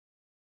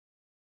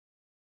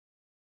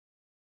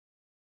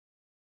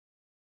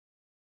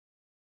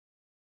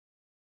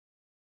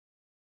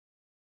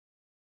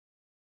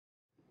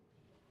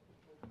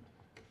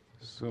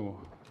So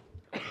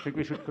I think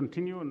we should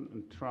continue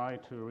and try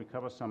to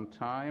recover some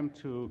time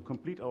to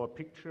complete our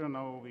picture.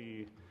 Now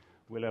we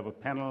will have a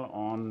panel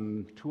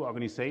on two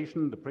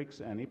organizations, the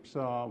BRICS and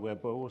IBSA, where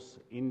both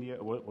India,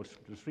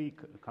 the three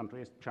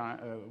countries,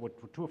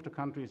 two of the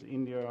countries,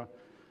 India,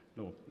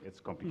 no, it's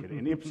complicated.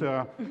 In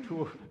IBSA,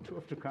 two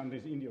of the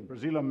countries, India and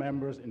Brazil, are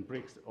members. In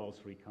BRICS, all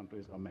three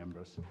countries are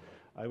members.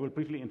 I will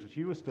briefly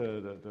introduce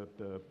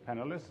the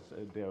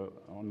panelists. There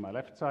on my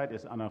left side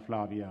is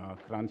Flávia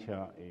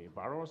Granja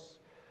Barros.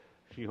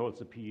 She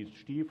holds a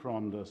PhD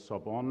from the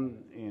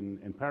Sorbonne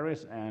in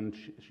Paris, and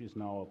she's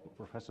now a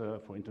professor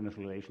for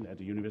international relations at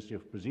the University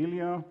of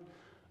Brasilia.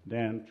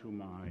 Then to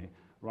my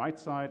right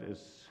side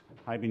is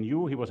Haibin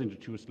Niu. He was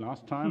introduced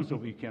last time, so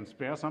we can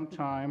spare some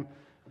time.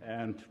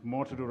 And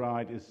more to the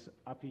right is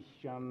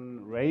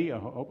Abhijnan Rej. I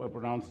hope I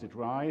pronounced it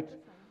right.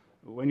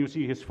 When you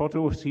see his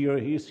photos here,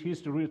 he's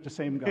the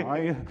same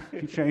guy.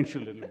 He changed a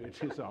little bit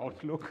his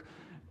outlook.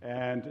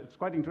 And it's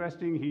quite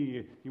interesting.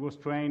 He was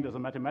trained as a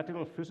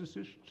mathematical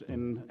physicist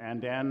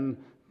and then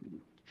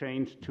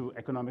changed to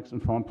economics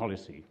and foreign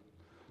policy.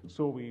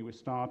 So we will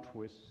start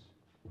with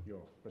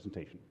your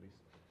presentation, please.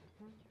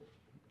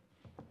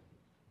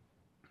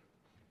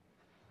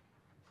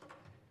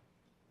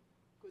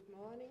 Good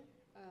morning.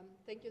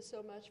 Thank you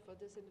so much for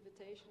this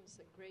invitation. It's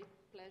a great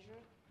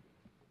pleasure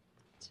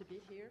to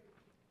be here.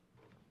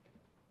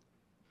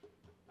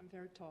 I'm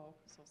very tall,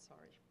 so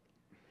sorry.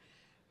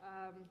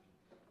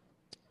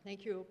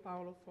 Thank you,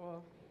 Paulo,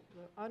 for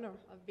the honor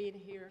of being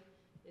here.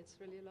 It's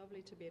really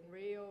lovely to be in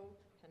Rio,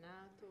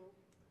 Renato,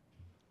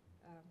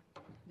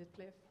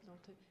 Detlef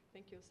Nolte.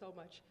 Thank you so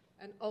much.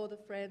 And all the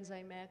friends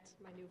I met,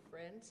 my new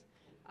friends.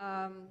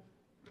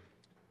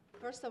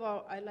 First of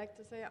all, I'd like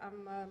to say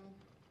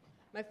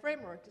my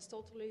framework is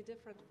totally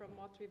different from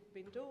what we've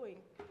been doing,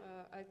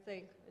 I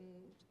think,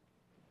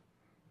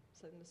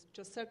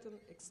 to a certain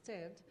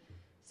extent.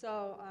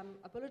 So I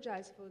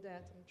apologize for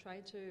that. I'm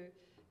trying to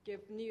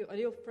give a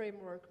new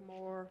framework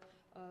more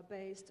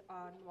based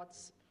on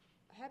what's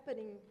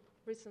happening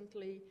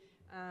recently.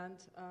 And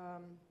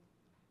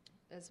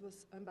as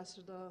was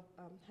Ambassador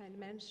Han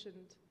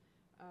mentioned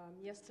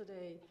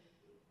yesterday,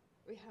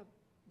 we have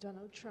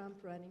Donald Trump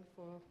running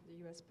for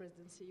the US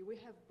presidency. We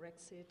have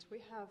Brexit. We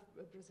have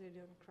a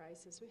Brazilian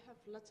crisis. We have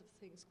lots of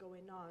things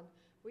going on.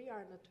 We are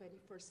in the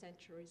 21st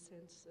century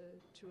since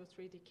 2 or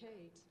 3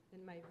 decades,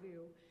 in my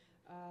view.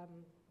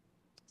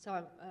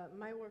 So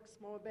my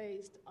work's more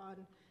based on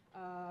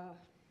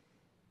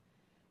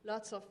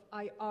lots of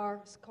IR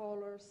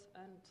scholars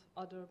and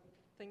other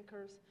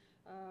thinkers.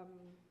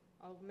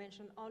 I'll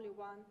mention only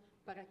one,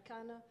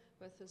 Baracana,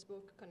 with his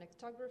book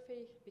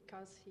Connectography,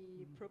 because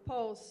he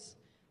proposed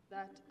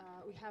that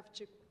we have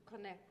to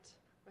connect.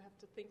 We have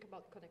to think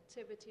about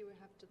connectivity. We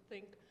have to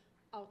think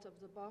out of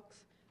the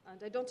box.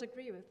 And I don't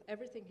agree with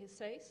everything he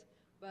says,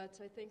 but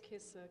I think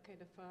he's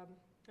kind of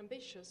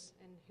ambitious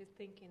in his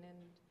thinking, and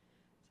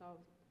so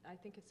I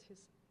think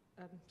it's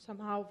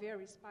somehow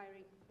very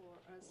inspiring for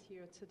us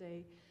here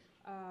today.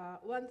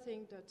 One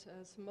thing that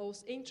is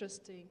most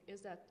interesting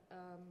is that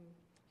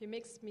he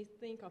makes me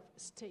think of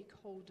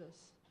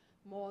stakeholders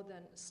more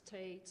than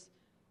states,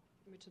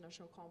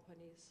 multinational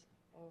companies,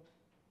 or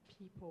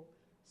people.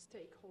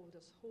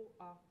 Stakeholders. Who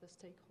are the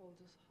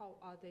stakeholders? How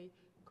are they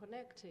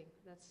connecting?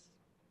 That's,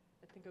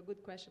 I think, a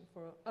good question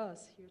for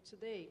us here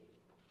today.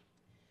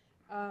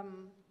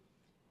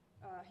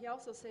 He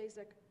also says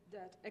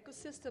that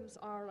ecosystems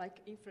are like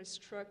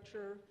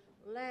infrastructure.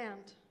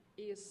 Land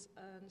is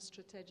a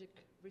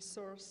strategic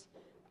resource.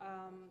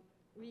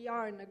 We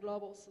are in a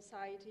global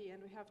society,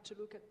 and we have to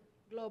look at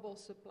global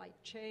supply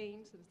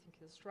chains, and I think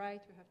he's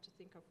right. We have to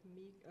think of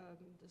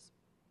this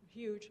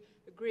huge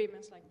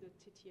agreements like the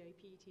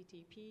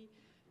TTIP,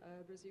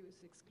 Brazil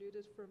is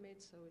excluded from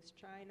it, so is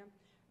China.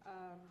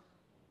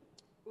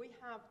 We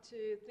have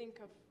to think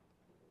of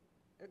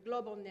a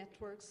global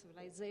network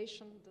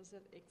civilization. Does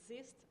it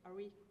exist? Are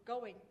we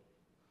going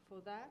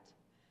for that?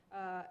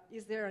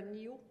 Is there a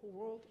new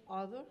world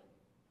order?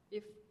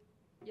 If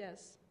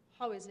yes,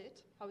 how is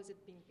it? How is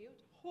it being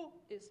built? Who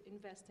is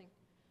investing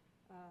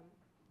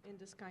in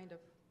this kind of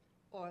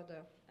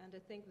order? And I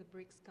think the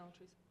BRICS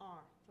countries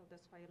are, so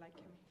that's why I like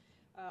him.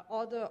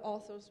 Other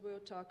authors will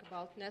talk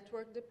about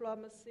network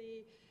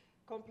diplomacy,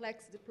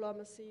 complex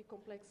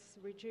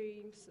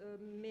regimes,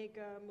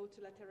 mega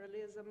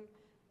multilateralism,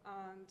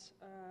 and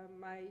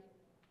my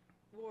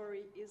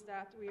worry is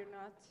that we are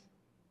not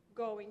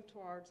going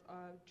towards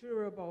a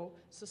durable,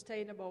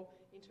 sustainable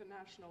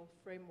international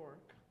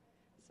framework.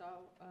 So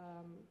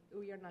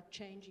we are not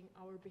changing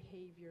our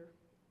behavior,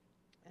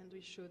 and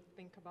we should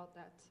think about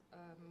that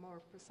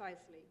more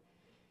precisely.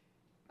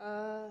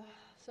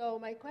 So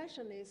my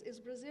question is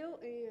Brazil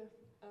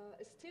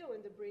still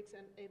in the BRICS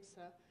and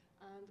IBSA?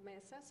 And my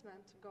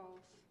assessment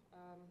goes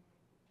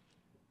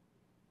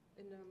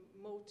in a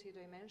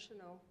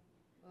multi-dimensional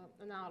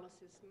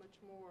analysis,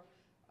 much more.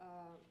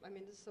 I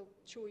mean, this is a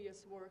 2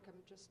 years work.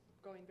 I'm just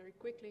going very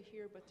quickly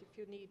here, but if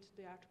you need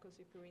the articles,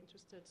 if you're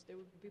interested, they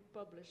will be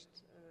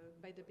published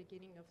by the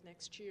beginning of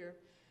next year.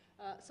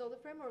 So the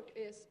framework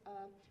is,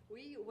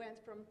 we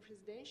went from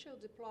presidential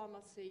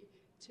diplomacy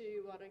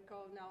to what I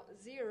call now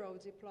zero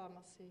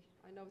diplomacy.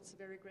 I know it's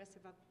very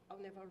aggressive,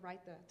 I'll never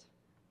write that,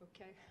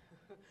 okay?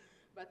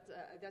 But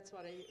that's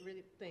what I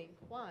really think.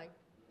 Why?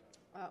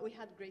 We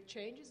had great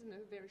changes in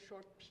a very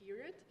short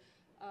period.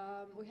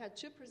 We had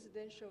 2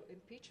 presidential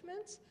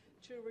impeachments,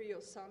 2 Rio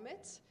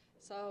summits,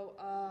 so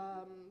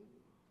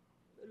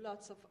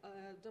lots of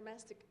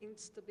domestic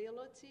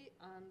instability,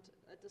 and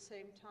at the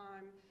same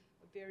time,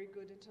 very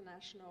good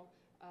international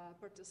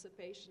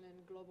participation in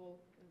global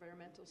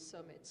environmental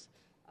summits.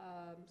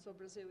 So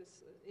Brazil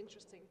is an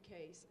interesting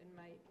case in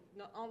my,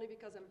 not only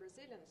because I'm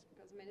Brazilian, it's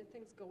because many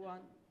things go on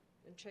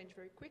and change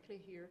very quickly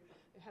here.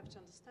 You have to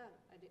understand,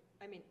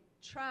 I mean,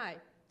 try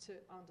to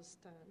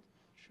understand,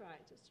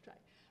 just try.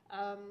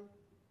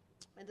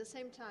 At the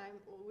same time,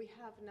 we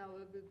have now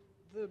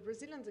the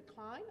Brazilian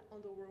decline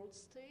on the world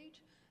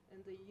stage, in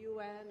the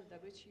UN,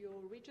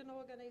 WTO, regional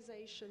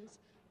organizations,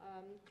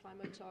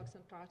 climate talks,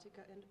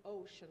 Antarctica, and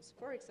oceans.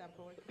 For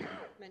example, I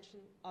mention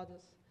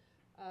others.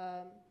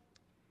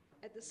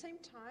 At the same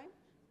time,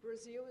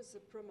 Brazil is a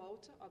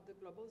promoter of the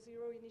Global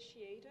Zero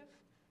Initiative.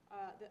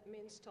 That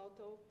means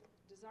total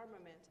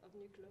disarmament of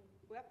nuclear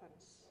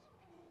weapons.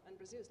 And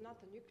Brazil is not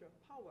a nuclear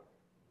power.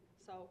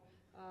 So,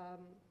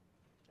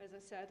 as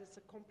I said, it's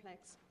a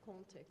complex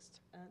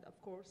context. And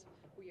of course,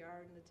 we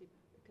are in a deep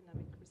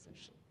economic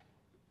recession.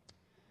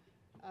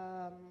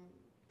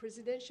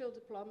 Presidential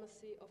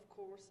diplomacy, of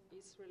course,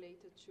 is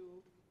related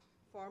to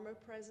former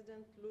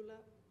President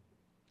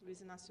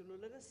Luiz Inácio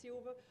Lula da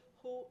Silva,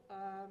 who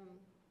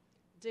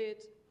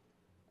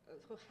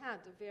had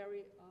a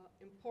very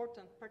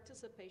important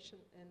participation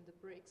in the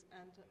BRICS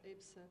and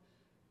IBSA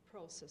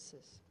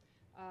processes.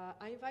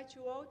 I invite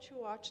you all to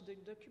watch the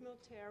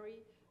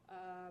documentary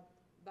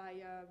by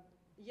a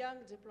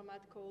young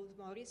diplomat called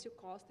Mauricio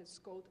Costa. It's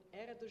called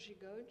Era dos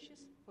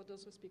Gigantes. For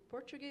those who speak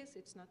Portuguese,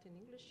 it's not in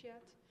English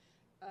yet.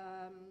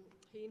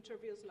 He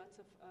interviews lots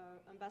of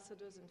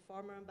ambassadors and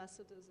former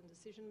ambassadors and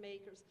decision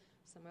makers,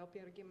 Samuel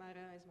Pierre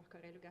Guimarães, Marco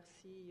Aurélio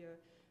Garcia,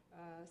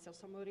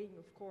 Celso Amorim,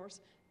 of course,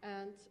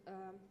 and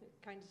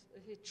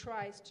he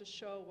tries to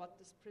show what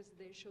this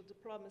presidential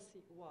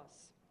diplomacy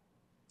was.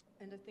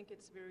 And I think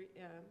it's very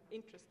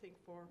interesting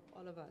for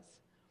all of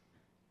us.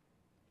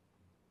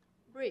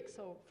 BRICS,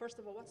 so first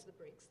of all, what's the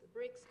BRICS? The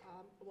BRICS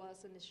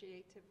was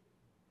initiated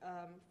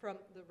from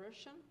the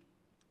Russian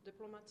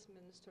diplomat,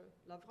 Minister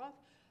Lavrov,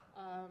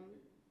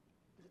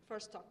 that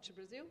first talked to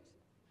Brazil,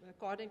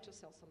 according to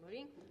Celso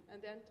Amorim,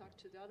 and then talked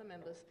to the other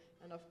members.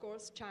 And of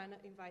course, China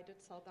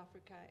invited South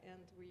Africa, and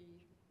we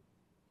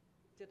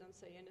didn't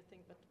say anything,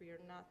 but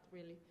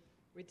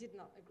we did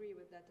not agree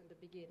with that in the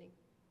beginning.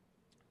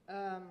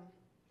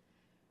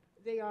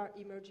 They are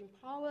emerging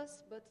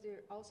powers, but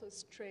they're also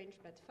strange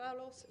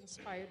bedfellows,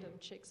 inspired on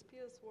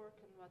Shakespeare's work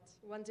and what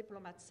one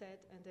diplomat said,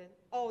 and then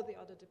all the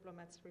other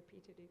diplomats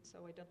repeated it,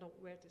 so I don't know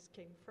where this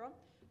came from.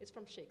 It's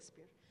from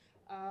Shakespeare.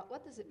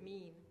 What does it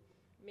mean?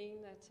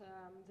 Mean that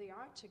they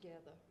are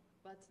together,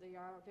 but they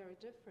are very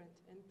different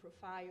in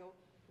profile,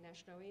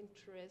 national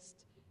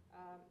interest,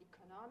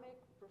 economic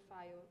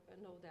profile,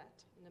 and all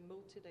that, in a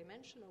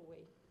multidimensional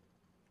way.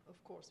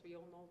 Of course, we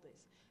all know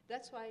this.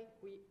 That's why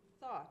we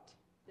thought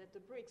that the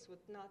BRICS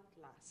would not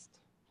last.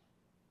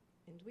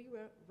 And we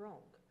were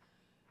wrong.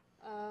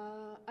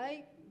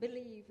 I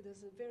believe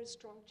there's a very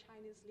strong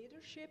Chinese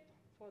leadership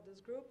for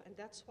this group, and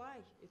that's why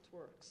it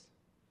works.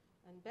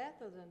 And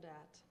better than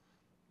that,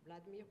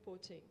 Vladimir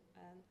Putin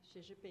and Xi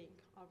Jinping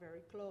are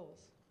very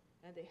close,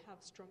 and they have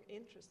strong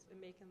interest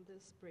in making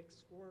this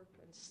BRICS work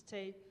and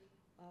stay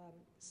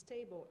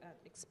stable and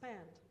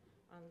expand.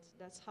 And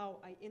that's how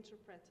I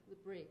interpret the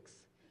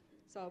BRICS.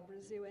 So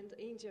Brazil and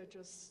India are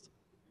just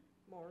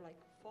more like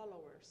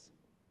followers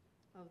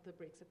of the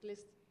BRICS. At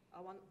least I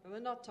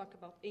will not talk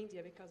about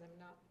India because I'm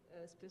not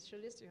a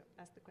specialist. You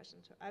asked the question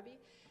to Abhi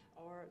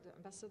or the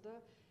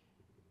ambassador,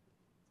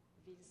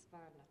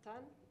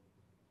 Viswanathan.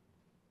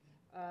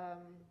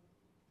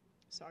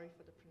 Sorry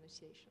for the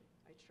pronunciation,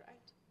 I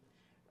tried.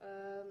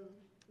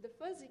 The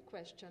fuzzy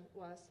question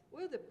was,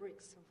 will the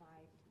BRICS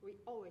survive? We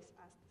always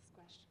ask this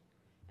question.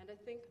 And I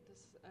think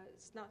this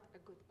is not a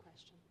good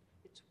question.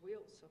 It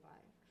will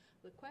survive.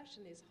 The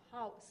question is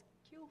how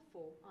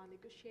skillful are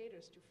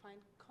negotiators to find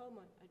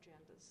common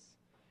agendas?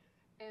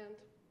 And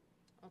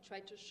I'll try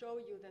to show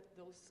you that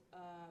those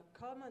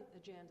common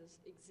agendas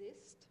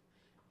exist,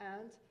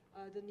 and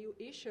the new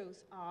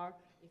issues are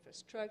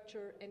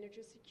infrastructure,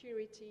 energy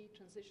security,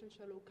 transition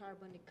to a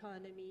low-carbon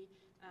economy,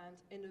 and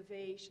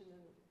innovation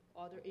and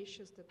other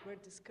issues that were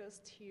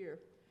discussed here.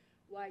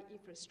 Why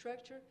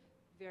infrastructure?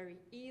 Very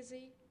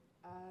easy.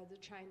 The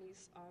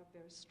Chinese are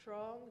very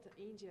strong.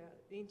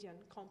 The Indian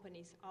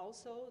companies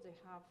also, they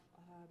have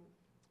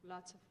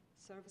lots of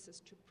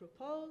services to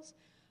propose.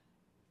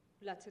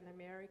 Latin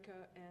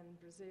America and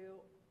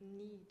Brazil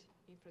need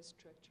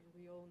infrastructure.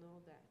 We all know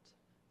that.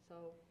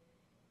 So,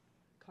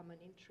 common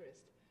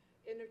interest.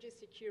 Energy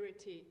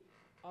security,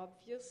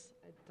 obvious.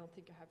 I don't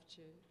think I have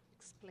to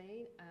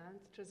explain. And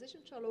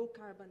transition to a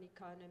low-carbon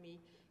economy,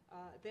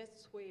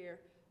 that's where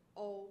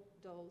all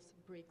those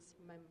BRICS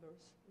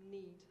members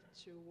need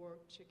to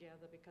work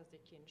together because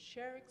they can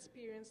share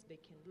experience, they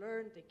can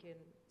learn, they can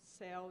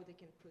sell, they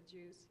can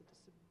produce. So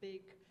there's a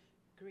big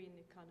green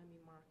economy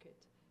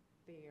market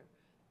there.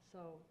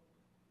 So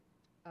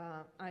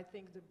I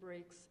think the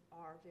BRICS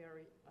are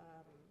very,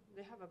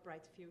 they have a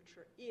bright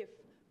future if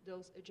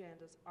those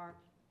agendas are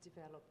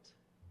developed.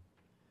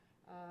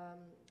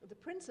 The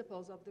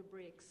principles of the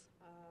BRICS,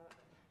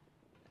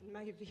 in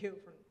my view,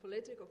 from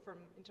political, from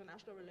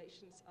international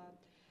relations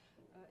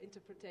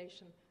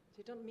interpretation,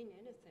 they don't mean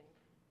anything.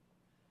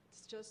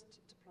 It's just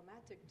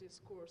diplomatic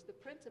discourse. The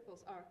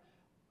principles are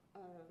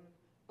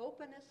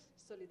openness,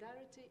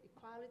 solidarity,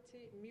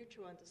 equality,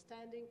 mutual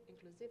understanding,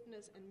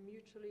 inclusiveness, and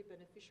mutually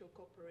beneficial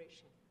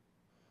cooperation.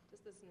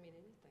 This doesn't mean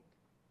anything.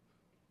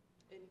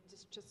 And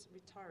it's just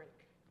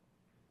rhetoric.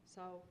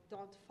 So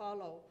don't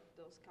follow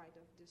those kind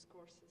of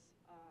discourses.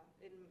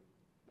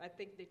 I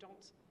think they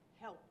don't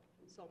help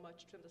so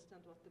much to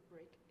understand what the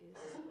BRIC is.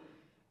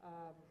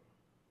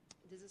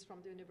 This is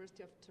from the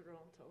University of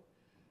Toronto.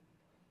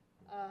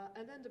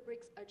 And then the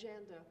BRICS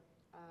agenda.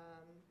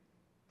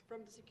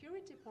 From the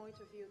security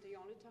point of view, they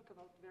only talk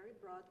about very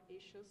broad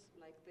issues,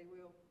 like they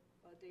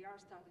are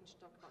starting to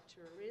talk about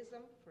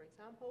terrorism, for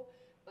example,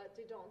 but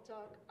they don't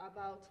talk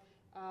about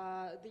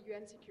the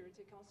UN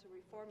Security Council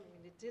reforming,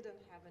 and it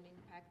didn't have an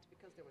impact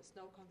because there was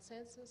no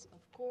consensus,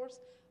 of course.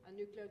 A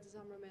nuclear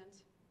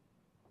disarmament,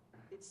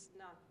 it's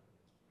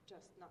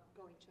just not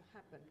going to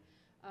happen.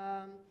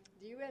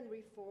 The UN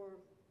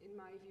reform, in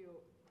my view,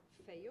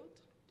 failed.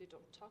 They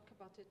don't talk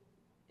about it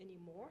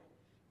anymore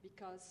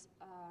because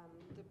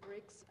the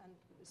BRICS, and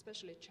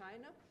especially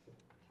China,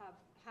 have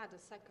had a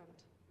second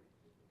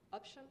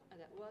option,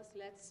 and that was,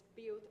 let's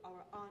build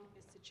our own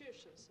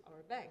institutions,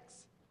 our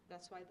banks.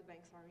 That's why the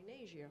banks are in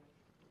Asia.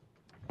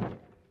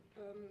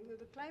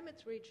 The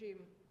climate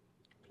regime,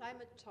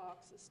 climate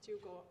talks still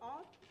go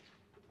on,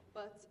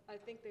 but I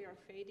think they are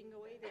fading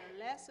away. They are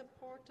less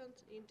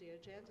important in the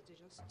agenda. They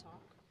just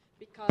talk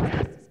because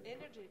there's this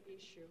energy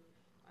issue,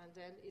 and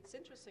then it's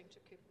interesting to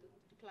keep the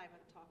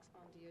climate talks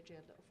on the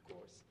agenda, of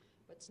course,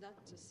 but it's not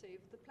to save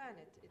the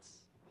planet.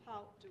 It's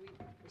how do we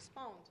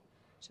respond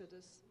to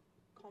this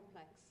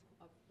complex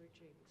of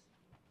regimes,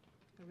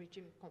 a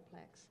regime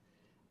complex.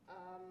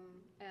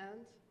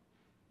 And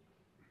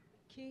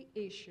key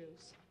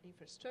issues,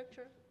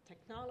 infrastructure,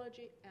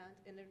 technology, and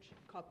energy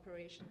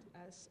cooperation,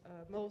 as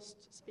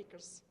most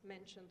speakers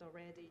mentioned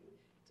already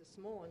this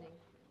morning.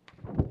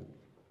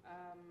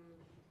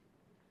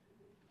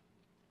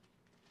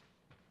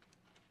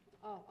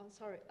 Oh, I'm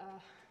sorry.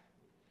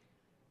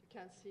 You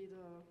can't see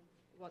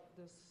what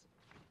the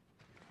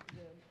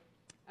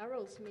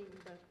arrows mean,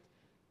 but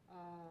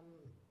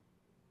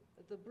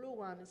the blue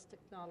one is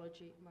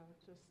technology.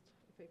 Just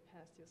if I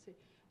pass, you'll see.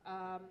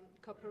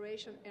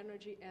 Cooperation,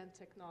 energy, and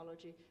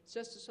technology.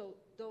 Just so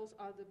those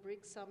are the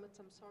BRICS summits.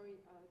 I'm sorry,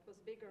 it was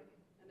bigger,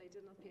 and I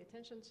did not pay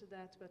attention to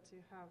that. But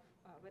you have,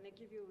 when I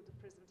give you the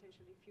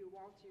presentation, if you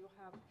want, you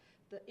have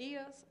the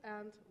years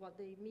and what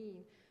they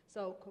mean.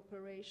 So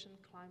cooperation,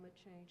 climate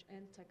change,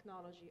 and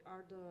technology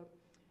are the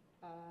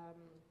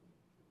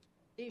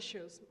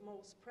issues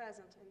most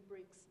present in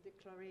BRICS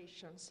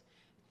declarations.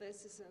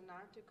 This is an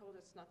article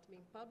that's not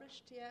being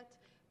published yet,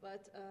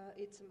 but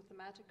it's a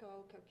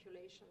mathematical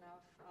calculation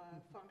of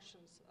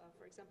functions.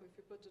 For example, if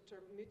you put the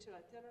term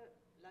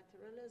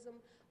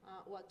multilateralism,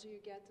 what do you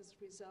get as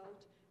a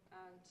result?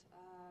 And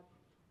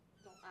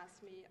don't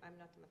ask me, I'm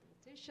not a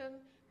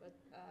mathematician, but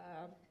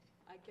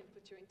I can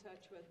put you in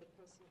touch with the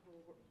person who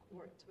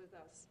worked with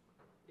us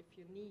if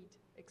you need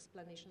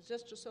explanations,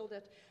 just to show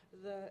that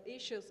the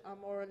issues are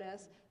more or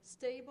less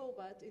stable,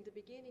 but in the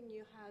beginning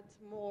you had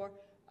more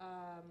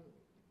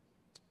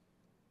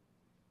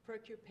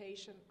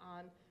preoccupation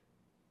on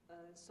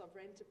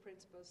sovereignty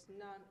principles,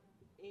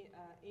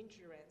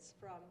 non-ingerence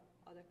from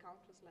other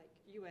countries like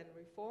UN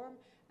reform,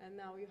 and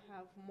now you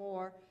have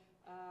more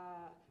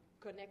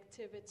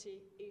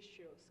connectivity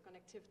issues,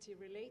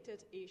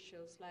 connectivity-related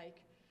issues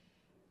like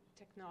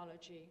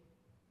technology,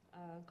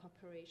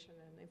 cooperation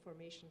and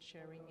information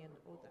sharing and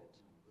all that.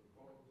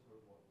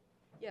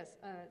 Yes,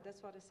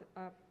 that's what I said.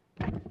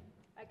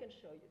 I can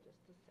show you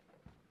just a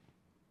second.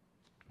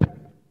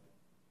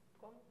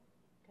 Como?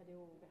 Cadê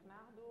o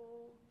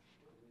Bernardo?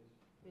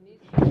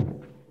 Vinícius?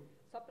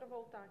 Só para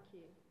voltar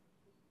aqui.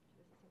 Deixa eu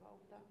ver se você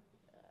volta.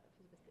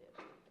 Fiz besteira.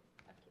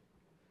 Aqui.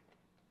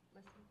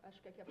 Mas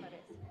acho que aqui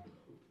aparece.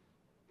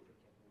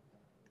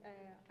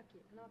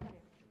 Aqui, não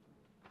aparece.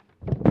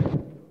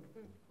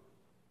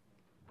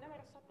 Não,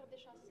 era só para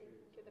deixar assim,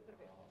 que dá para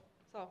ver.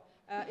 So,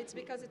 it's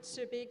because it's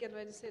too big, and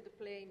when you say the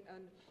plane,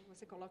 and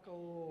você coloca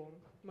o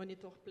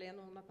monitor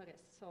pleno, não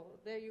aparece. So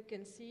there you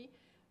can see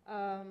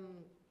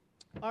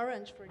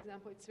orange, for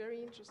example, it's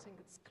very interesting.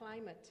 It's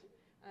climate,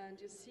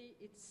 and you see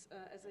it's,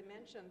 as I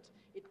mentioned,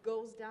 it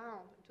goes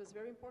down. It was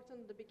very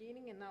important in the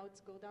beginning, and now it's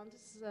go down.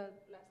 This is the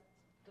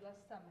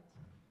last summit.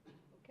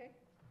 Okay,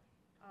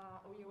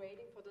 we're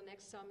waiting for the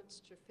next summit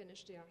to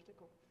finish the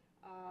article.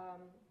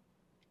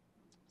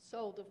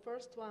 So the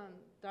first one,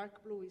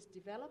 dark blue, is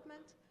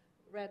development.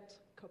 Red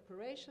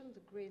cooperation,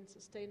 the green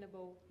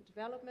sustainable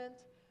development,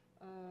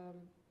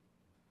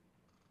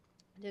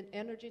 then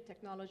energy,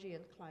 technology,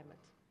 and climate.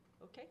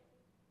 Okay?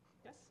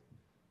 Yes?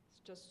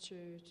 It's just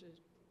to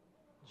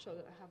show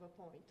that I have a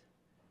point.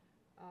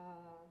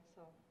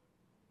 So,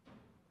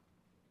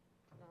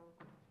 now,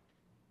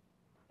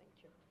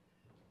 thank you.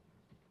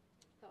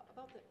 So,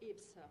 about the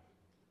IBSA.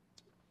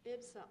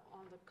 IBSA,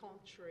 on the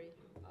contrary,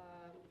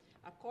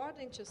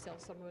 according to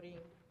Celso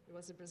Amorim, it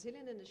was a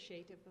Brazilian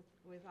initiative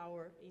with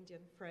our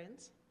Indian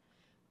friends,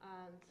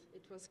 and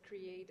it was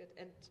created,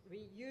 and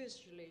we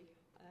usually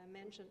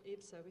mention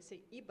IBSA, we say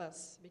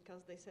IBAS,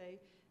 because they say,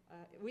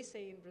 we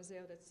say in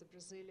Brazil that's a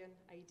Brazilian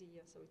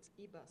idea, so it's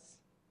IBAS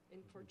in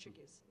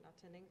Portuguese, not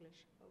in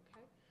English,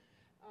 okay?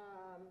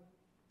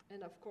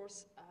 And of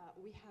course,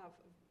 we have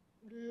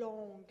a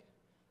long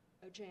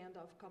agenda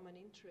of common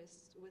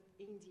interests with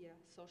India,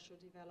 social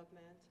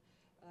development,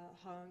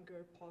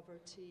 hunger,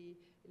 poverty,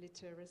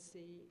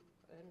 literacy,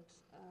 and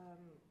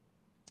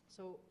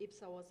so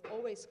IBSA was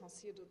always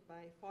considered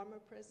by former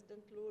President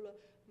Lula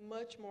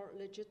much more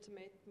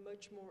legitimate,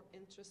 much more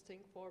interesting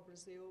for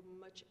Brazil,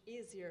 much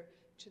easier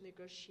to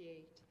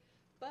negotiate.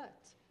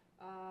 But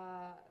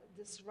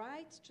this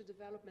right to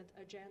development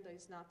agenda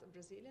is not a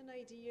Brazilian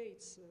idea.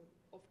 It's,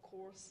 of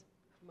course,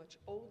 much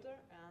older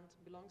and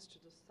belongs to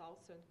the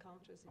southern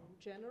countries in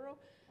general.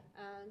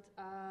 And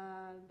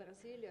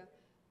Brasilia,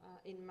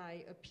 in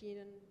my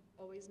opinion,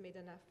 always made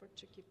an effort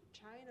to keep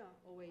China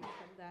away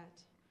from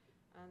that.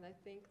 And I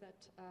think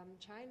that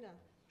China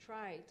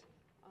tried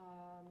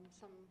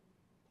some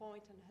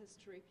point in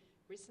history,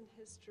 recent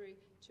history,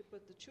 to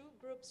put the two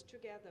groups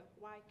together.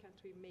 Why can't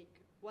we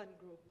make one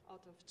group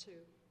out of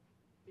two?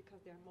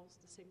 Because they are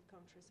most the same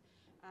countries.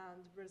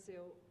 And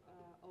Brazil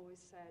always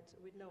said,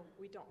 no,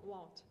 we don't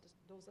want.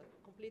 Those are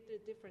completely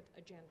different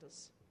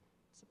agendas.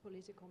 It's a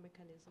political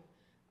mechanism.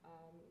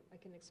 I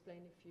can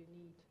explain if you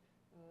need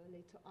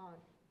later on.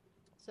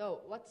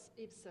 So what's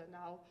IBSA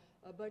now?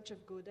 A bunch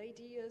of good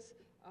ideas,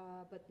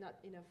 but not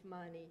enough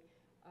money.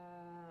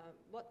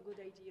 What good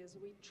ideas?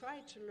 We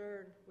tried to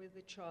learn with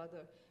each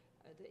other.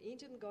 The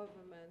Indian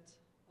government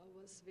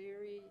was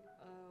very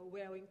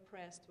well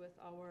impressed with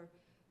our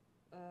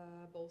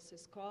Bolsa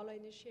Escola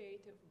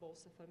initiative,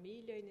 Bolsa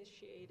Família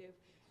initiative,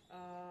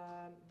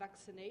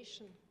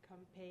 vaccination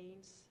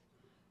campaigns,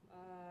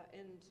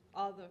 and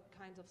other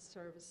kinds of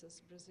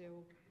services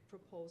Brazil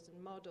proposed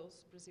and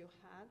models Brazil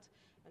had.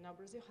 And now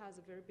Brazil has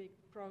a very big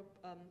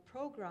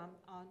program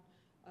on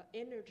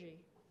energy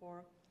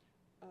for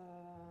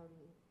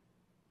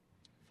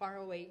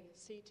faraway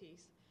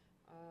cities.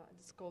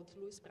 It's called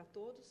Luz para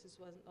Todos. It's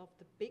one of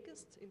the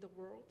biggest in the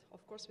world.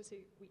 Of course, we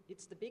say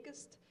it's the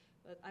biggest,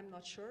 but I'm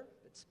not sure.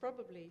 It's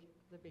probably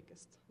the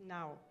biggest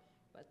now,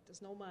 but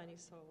there's no money,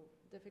 so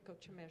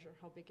difficult to measure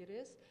how big it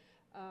is.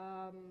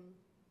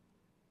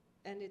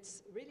 And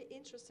it's really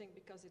interesting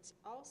because it's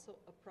also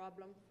a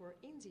problem for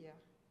India.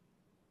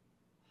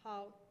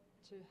 How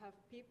to have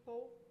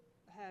people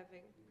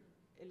having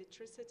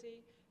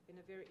electricity in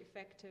a very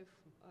effective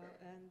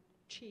and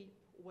cheap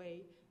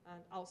way,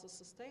 and also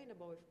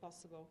sustainable if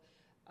possible.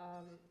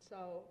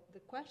 So the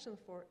question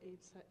for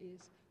IBSA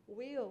is,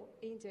 will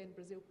India and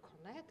Brazil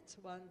connect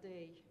one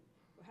day?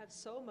 We have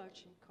so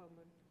much in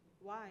common.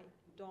 Why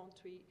don't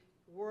we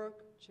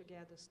work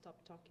together,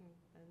 stop talking,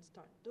 and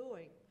start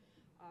doing?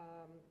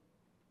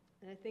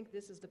 And I think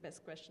this is the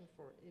best question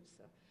for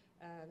IBSA.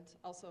 And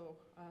also,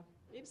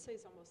 IBSA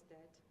is almost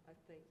dead, I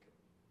think,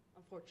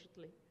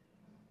 unfortunately.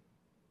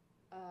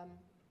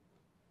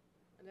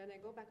 And then I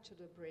go back to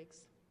the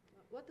BRICS.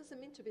 What does it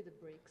mean to be the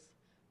BRICS?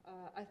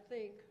 I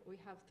think we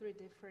have three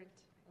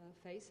different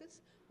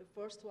phases. The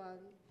first one,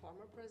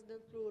 former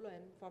President Lula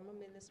and former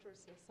Minister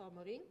Celso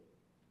Amorim,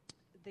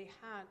 they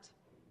had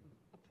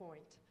a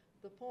point.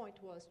 The point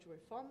was to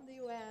reform the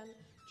UN,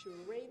 to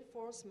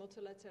reinforce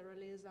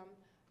multilateralism,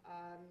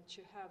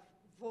 to have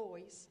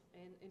voice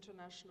in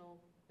international,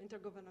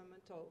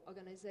 intergovernmental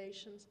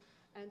organizations,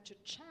 and to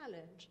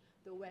challenge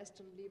the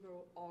Western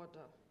liberal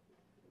order,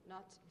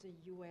 not the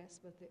US,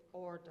 but the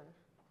order,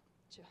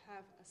 to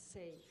have a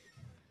say.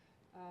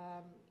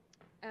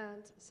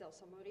 And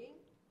Celso Amorim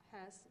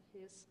has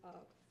his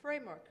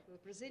framework. The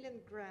Brazilian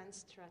grand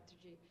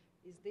strategy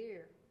is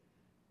there.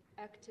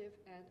 Active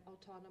and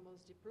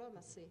autonomous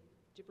diplomacy,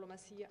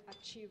 diplomacia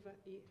ativa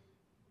e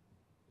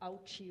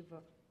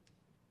altiva.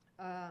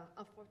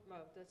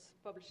 That's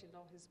published in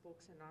all his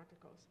books and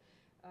articles.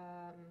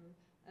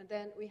 And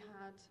then we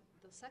had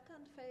the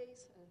second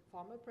phase,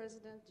 former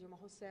President Dilma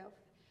Rousseff,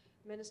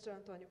 Minister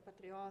Antônio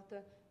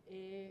Patriota,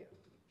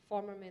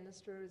 former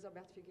Minister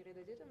Alberto Figueiredo.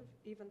 I didn't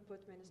even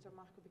put Minister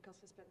Marco because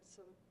he spent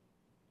some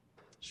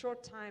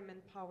short time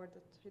in power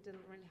that he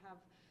didn't really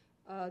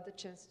have the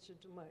chance to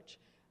do much.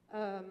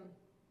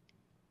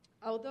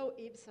 Although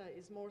IBSA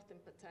is more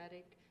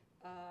sympathetic,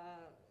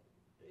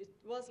 it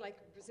was like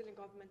the Brazilian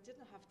government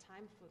didn't have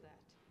time for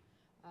that.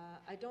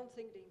 I don't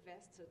think they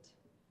invested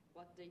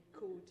what they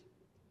could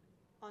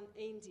on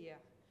India.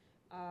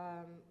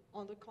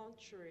 On the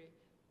contrary,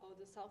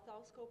 the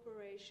South-South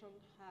cooperation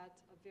had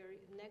a very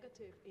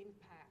negative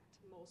impact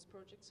most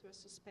projects were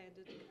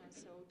suspended,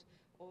 cancelled,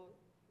 or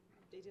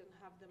they didn't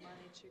have the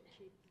money to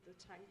keep the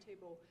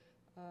timetable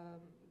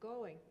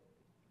going.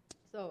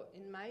 So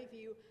in my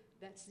view,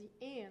 that's the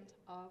end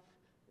of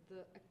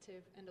the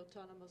active and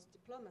autonomous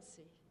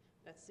diplomacy.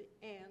 That's the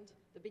end,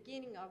 the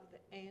beginning of the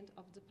end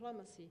of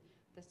diplomacy.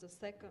 That's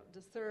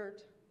the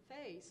third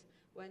phase.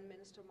 When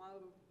Minister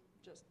Mauro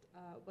just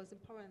was in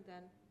power, and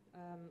then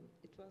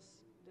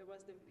there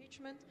was the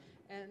impeachment,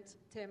 and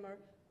Temer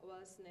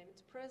was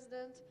named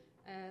president,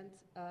 and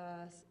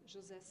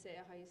José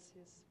Serra is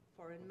his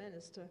foreign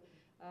minister.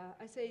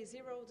 I say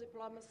zero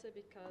diplomacy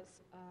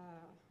because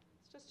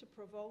it's just to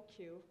provoke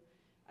you.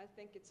 I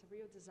think it's a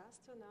real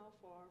disaster now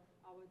for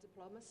our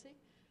diplomacy.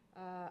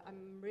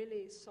 I'm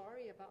really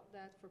sorry about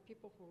that for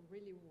people who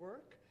really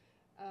work.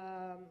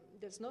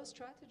 There's no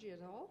strategy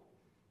at all,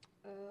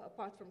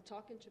 apart from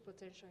talking to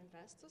potential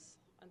investors,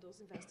 and those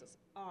investors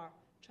are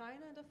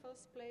China in the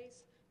first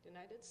place, the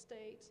United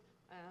States,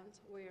 and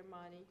where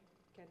money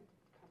can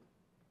come.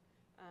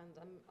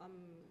 And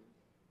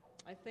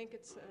I think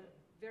it's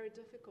a very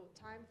difficult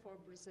time for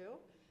Brazil,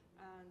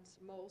 and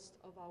most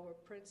of our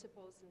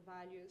principles and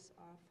values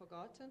are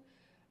forgotten.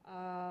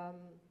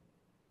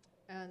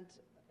 And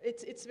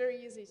it's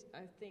very easy,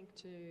 I think,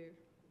 to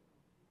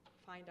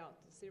find out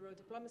zero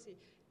diplomacy.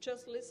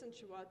 Just listen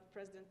to what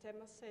President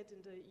Temer said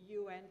in the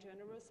UN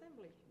General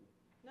Assembly.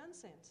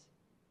 Nonsense.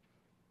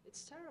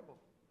 It's terrible.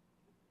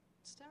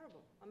 It's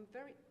terrible.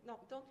 No,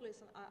 don't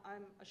listen.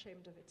 I'm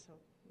ashamed of it, so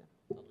no,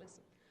 don't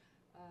listen.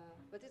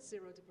 But it's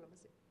zero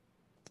diplomacy.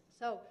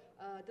 So,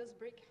 does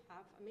BRIC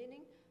have a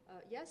meaning?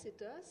 Yes, it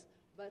does.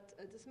 But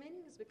this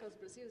meaning is because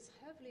Brazil is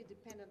heavily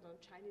dependent on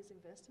Chinese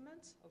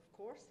investments. Of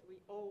course, we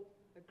all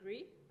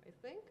agree, I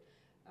think.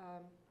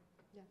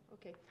 Yeah,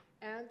 okay.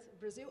 And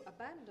Brazil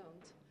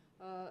abandoned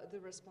the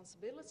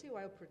responsibility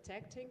while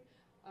protecting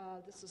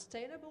the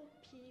sustainable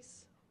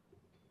peace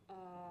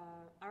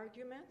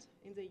argument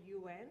in the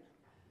UN,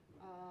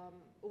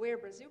 where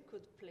Brazil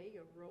could play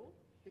a role,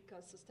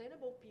 because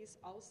sustainable peace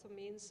also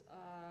means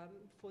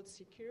food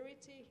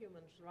security,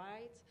 human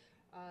rights,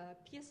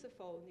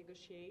 peaceful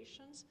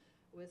negotiations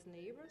with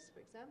neighbors, for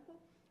example,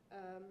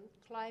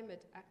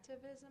 climate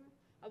activism.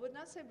 I would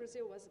not say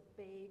Brazil was a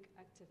big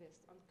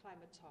activist on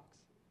climate talks,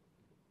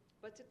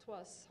 but it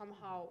was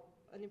somehow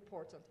an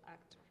important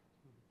actor.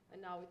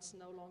 And now it's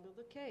no longer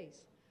the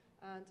case.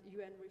 And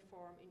UN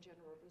reform in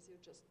general, Brazil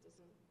just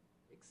doesn't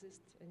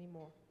exist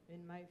anymore,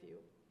 in my view.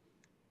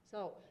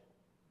 So,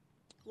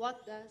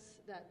 what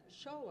does that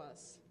show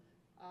us?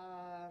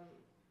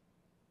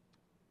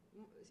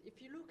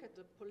 If you look at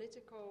the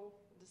political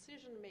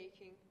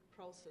decision-making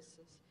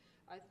processes,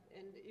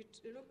 and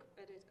you look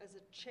at it as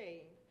a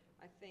chain,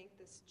 I think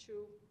there's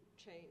two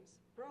chains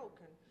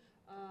broken.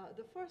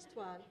 The first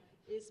one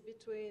is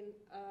between,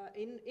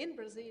 in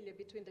Brasilia,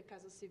 between the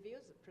Casa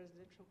Civil, the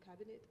presidential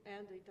cabinet,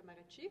 and the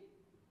Itamaraty.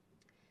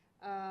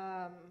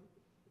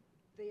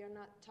 They are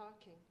not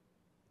talking.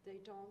 They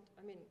don't,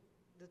 I mean,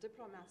 the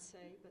diplomats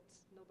say, but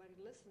nobody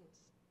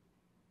listens.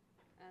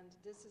 And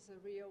this is a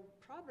real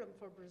problem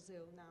for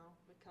Brazil now,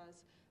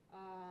 because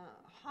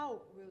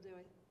how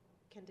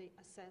can they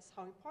assess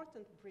how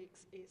important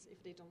BRICS is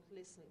if they don't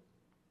listen?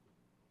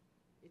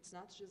 It's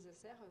not José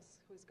Serra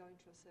who is going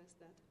to assess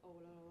that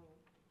all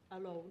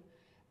alone.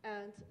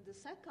 And the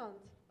second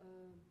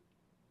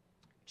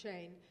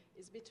chain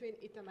is between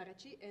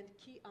Itamaraty and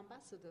key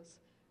ambassadors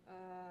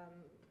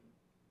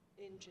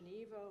in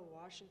Geneva,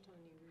 Washington,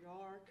 New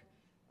York,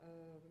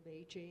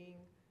 Beijing,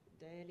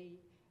 Delhi,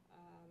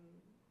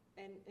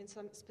 and in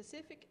some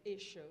specific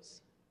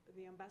issues,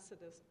 the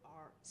ambassadors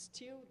are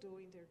still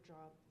doing their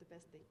job the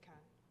best they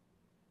can,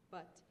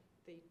 but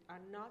they are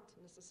not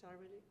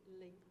necessarily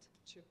linked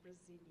to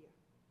Brasilia.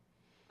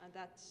 And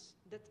that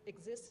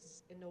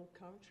exists in all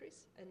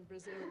countries. In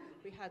Brazil,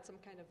 we had some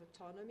kind of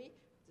autonomy.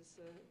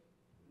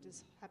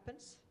 This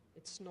happens.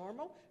 It's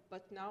normal,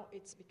 but now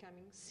it's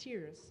becoming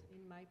serious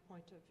in my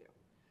point of view.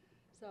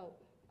 So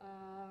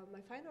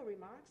my final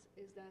remarks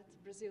is that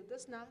Brazil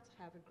does not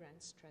have a grand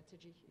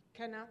strategy. It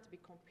cannot be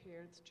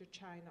compared to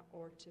China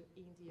or to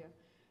India.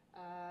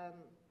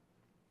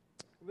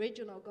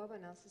 Regional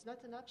governance is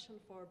not an option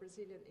for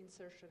Brazilian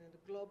insertion in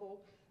the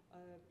global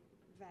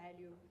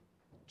value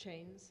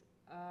chains.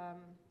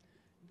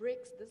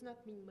 BRICS does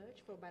not mean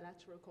much for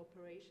bilateral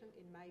cooperation,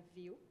 in my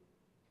view.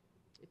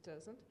 It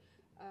doesn't.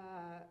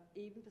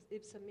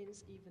 IBSA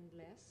means even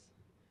less.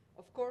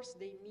 Of course,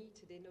 they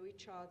meet, they know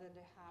each other, and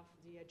they have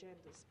the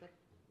agendas, but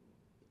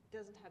it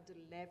doesn't have the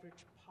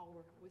leverage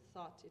power we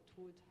thought it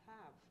would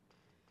have.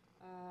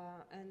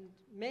 And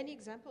many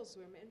examples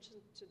were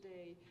mentioned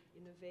today: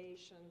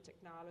 innovation,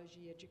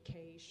 technology,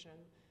 education,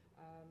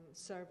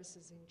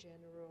 services in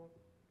general.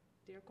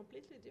 They are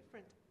completely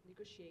different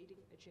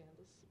negotiating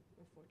agendas,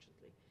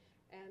 unfortunately.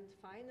 And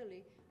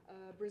finally,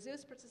 Brazil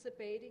is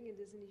participating in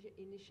these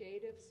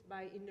initiatives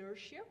by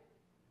inertia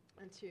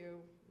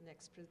until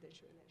next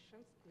presidential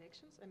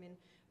elections. I mean,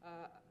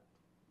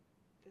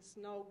 there's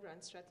no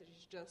grand strategy,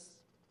 it's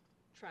just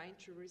trying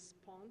to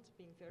respond,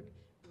 being very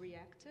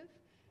reactive.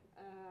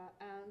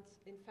 And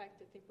in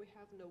fact, I think we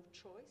have no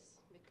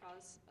choice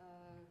because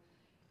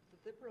the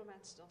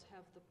diplomats don't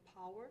have the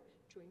power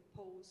to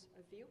impose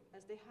a view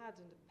as they had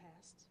in the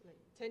past. Like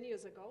 10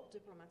 years ago,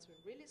 diplomats were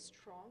really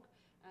strong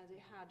and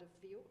they had a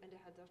view and they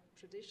had their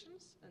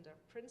traditions and their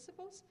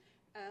principles,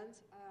 and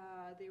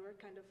they were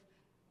kind of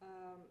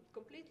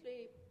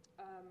completely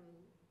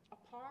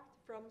apart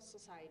from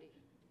society.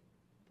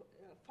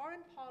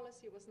 Foreign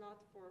policy was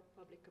not for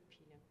public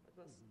opinion, it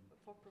was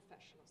for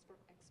professionals, for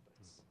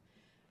experts.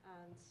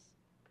 And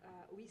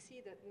we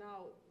see that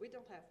now we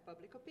don't have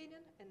public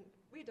opinion, and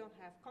we don't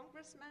have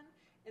congressmen,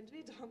 and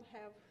we don't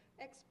have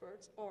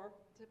experts or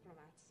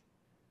diplomats.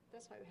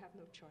 That's why we have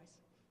no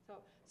choice. So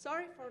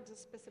sorry for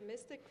this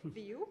pessimistic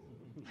view.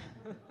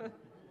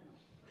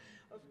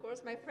 Of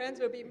course, my friends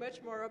will be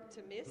much more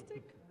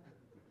optimistic.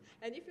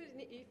 And if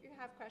you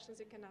have questions,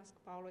 you can ask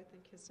Paulo. I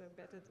think he's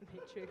better than me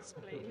to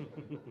explain.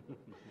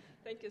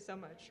 Thank you so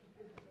much.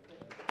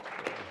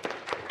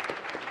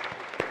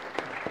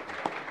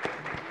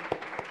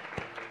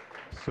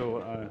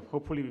 So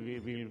hopefully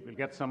we'll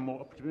get some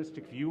more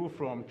optimistic view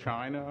from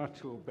China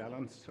to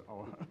balance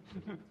our...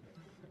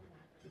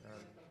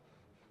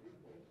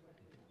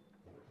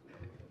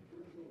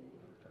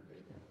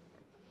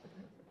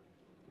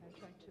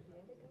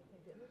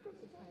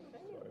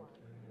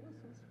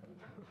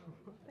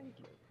 Thank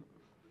you.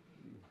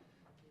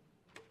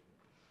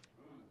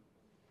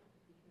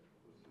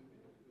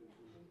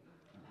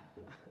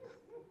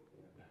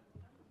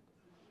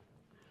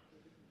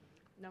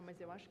 Não,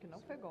 mas eu acho que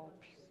não foi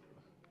golpe.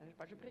 A gente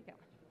pode brigar.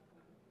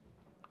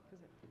 Quer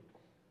dizer,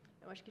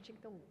 eu acho que tinha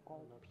que ter um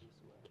golpe.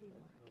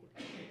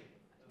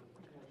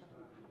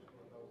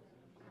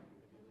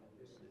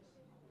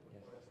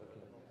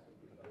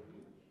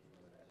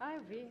 Ah,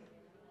 eu vi.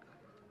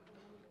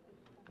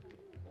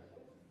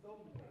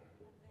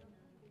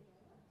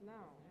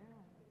 Não,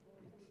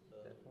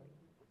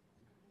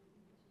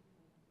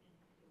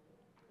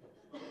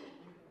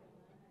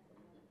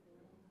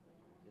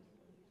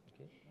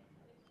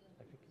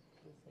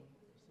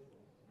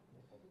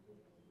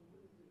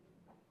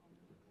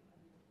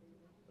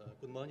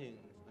 Good morning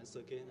once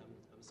again.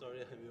 I'm sorry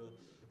I will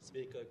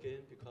speak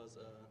again because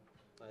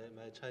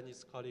my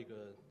Chinese colleague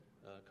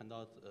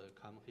cannot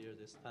come here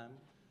this time.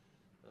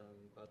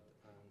 But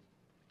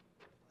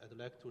I'd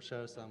like to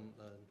share some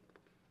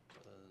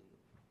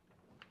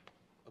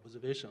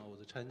observation of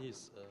the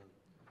Chinese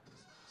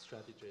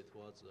strategy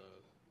towards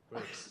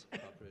BRICS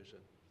cooperation.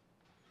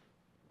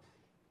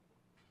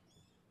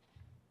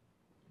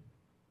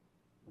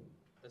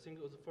 I think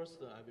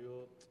first I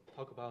will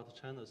talk about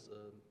China's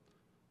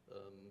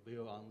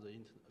view on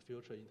the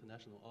future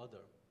international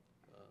order.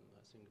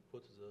 I think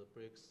put the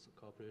BRICS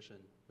cooperation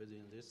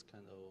within this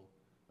kind of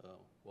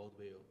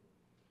worldview.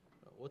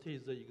 What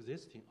is the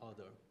existing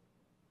order?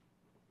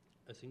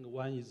 I think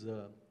one is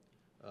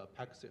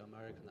Pax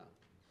Americana.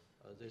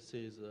 This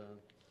is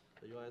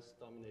the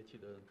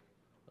U.S.-dominated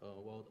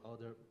world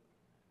order.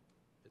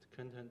 It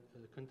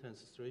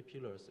contains three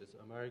pillars. It's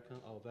American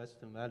or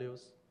Western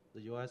values,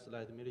 the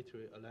U.S.-led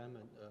military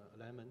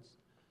alignments,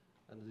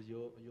 and the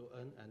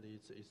UN and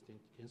its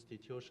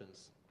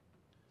institutions.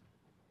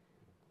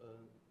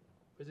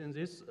 Within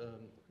this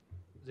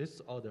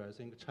order, I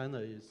think China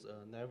is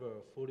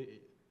never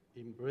fully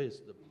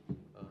embraced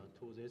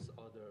to this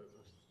order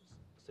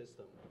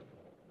system.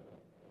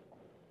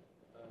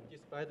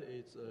 Despite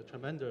its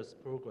tremendous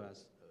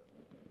progress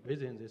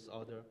within this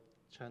order,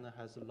 China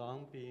has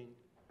long been,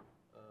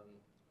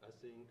 I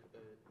think,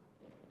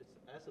 it's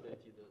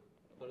isolated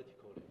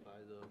politically by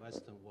the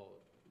Western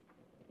world.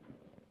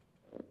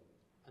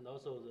 And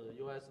also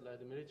the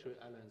US-led military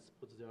alliance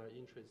puts their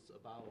interests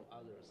above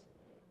others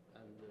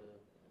and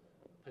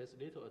pays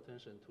little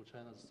attention to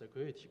China's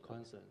security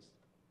concerns.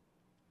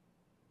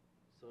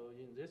 So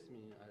in this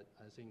meaning,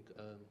 I think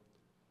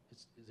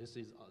this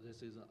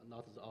is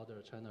not the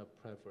order China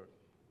preferred.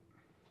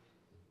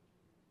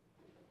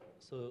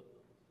 So,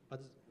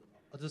 but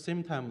at the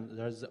same time,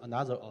 there's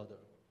another order.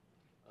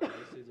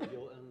 This is the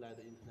UN-led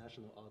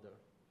international order.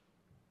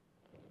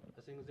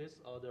 I think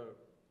this order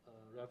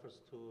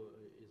refers to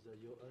is the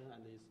UN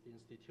and its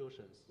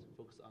institutions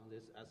focus on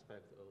this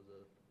aspect of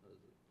the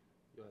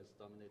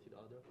US-dominated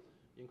order,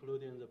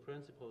 including the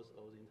principles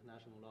of the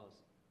international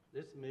laws.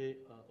 This may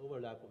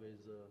overlap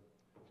with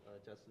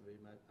just we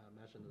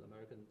mentioned the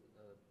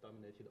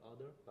American-dominated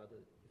order, but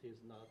it is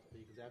not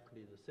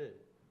exactly the same.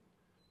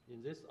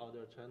 In this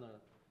order,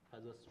 China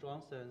has a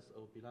strong sense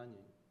of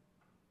belonging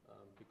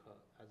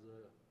because as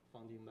a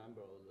founding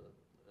member of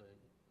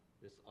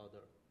this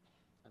order.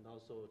 And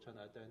also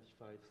China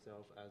identified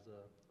itself as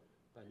a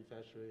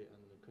beneficiary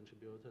and a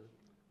contributor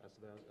as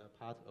well as a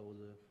part of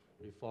the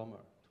reformer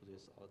to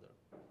this order.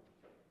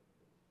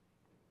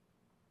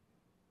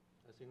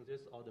 I think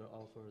this order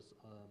offers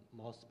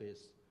more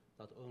space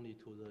not only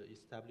to the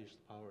established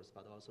powers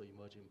but also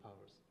emerging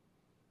powers.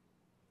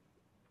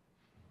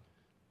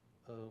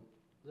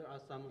 There are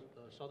some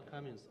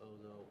shortcomings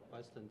of the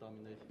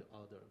Western-dominated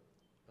order.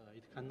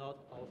 It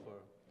cannot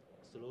offer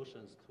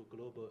solutions to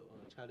global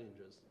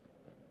challenges.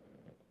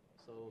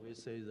 So we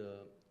say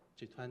the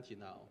G20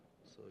 now,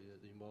 so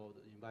it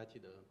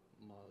invited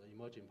more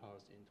emerging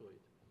powers into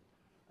it.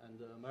 And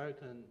the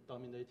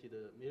American-dominated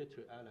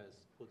military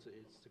allies put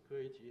its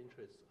security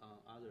interests on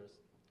others.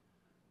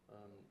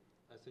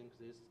 I think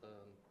this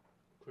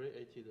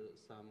created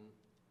some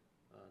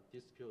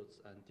disputes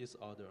and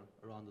disorder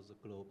around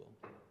the globe,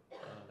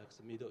 like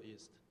the Middle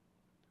East,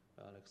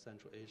 like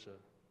Central Asia,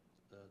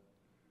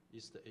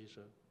 East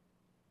Asia.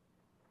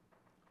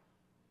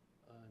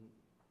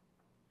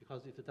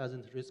 Because it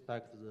doesn't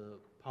respect the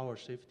power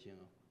shifting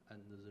and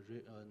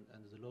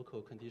the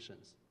local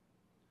conditions.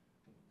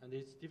 And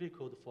it's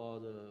difficult for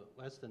the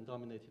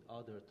Western-dominated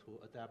order to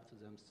adapt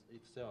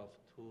itself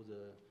to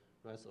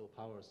the rise of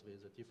powers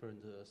with the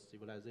different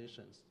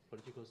civilizations,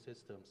 political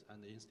systems,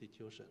 and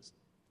institutions.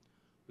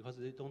 Because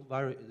they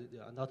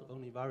are not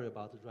only worried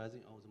about the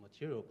rising of the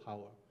material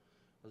power,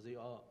 but they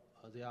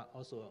are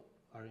also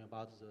worrying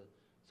about the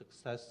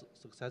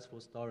successful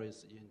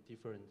stories in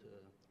different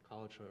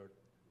culture,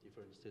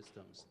 different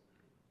systems.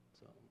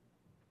 So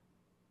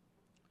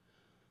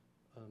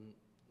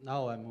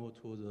now I move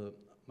to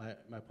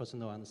my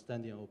personal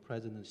understanding of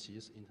President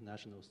Xi's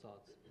international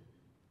thoughts.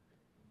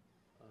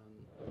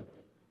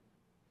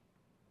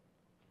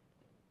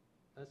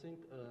 I think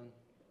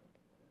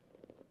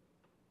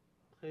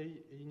he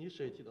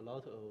initiated a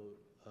lot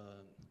of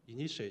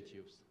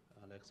initiatives,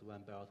 like the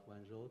One Belt,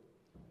 One Road,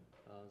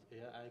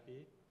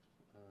 AIIB,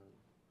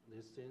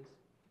 these things,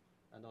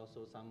 and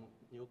also some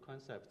new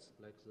concepts,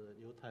 like the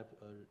new type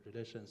of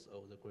relations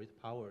of the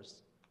great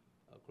powers,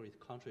 great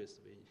countries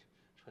we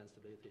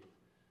translated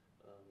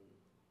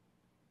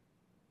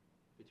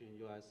between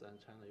US and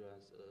China,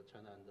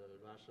 China and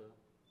Russia.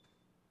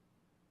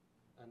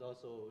 And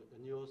also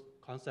a new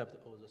concept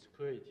of the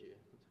security,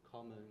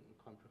 common,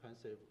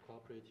 comprehensive,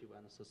 cooperative,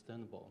 and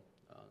sustainable.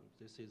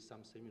 This is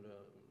some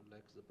similar,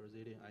 like the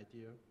Brazilian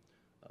idea,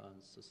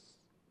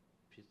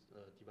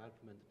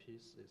 development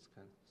peace, this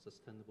kind of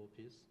sustainable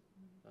peace,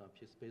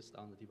 peace based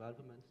on the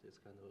development, this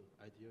kind of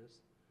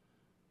ideas.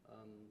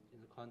 In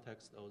the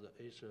context of the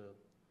Asia,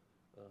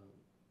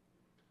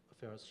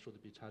 affairs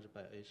should be charged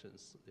by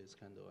Asians, these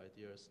kind of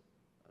ideas.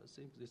 I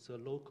think it's a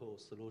local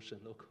solution,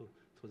 local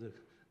to the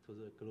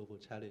global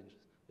challenge,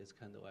 these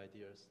kind of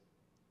ideas.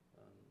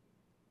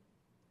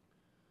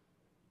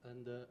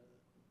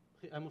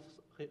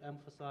 He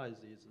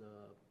emphasizes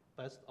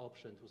the best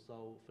option to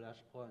solve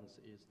flashpoints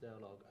is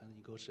dialogue and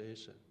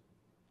negotiation.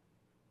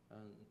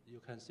 And you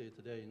can see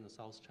today in the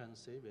South China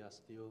Sea, we are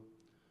still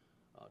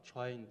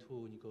trying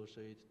to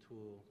negotiate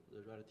to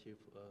the relative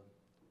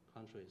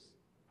countries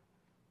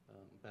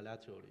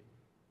bilaterally.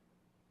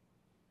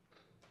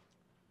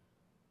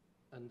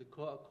 And the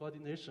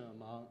coordination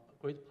among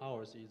great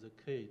powers is the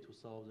key to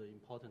solve the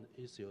important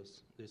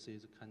issues. This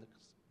is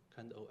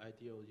kind of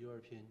ideal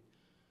European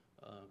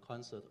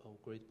concept of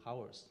great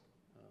powers.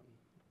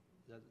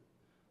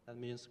 That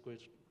means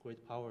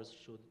great powers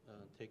should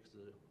take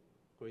the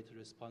great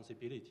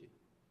responsibility.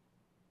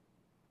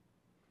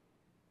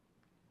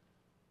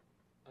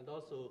 And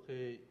also,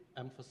 he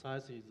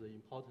emphasizes the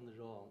important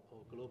role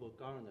of global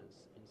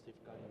governance in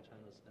safeguarding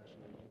China's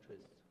national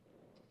interests.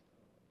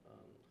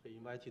 He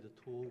invited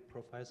two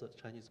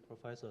Chinese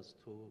professors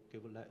to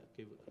give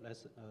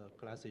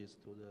classes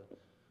to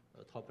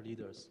the top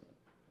leaders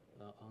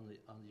on the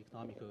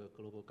economic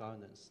global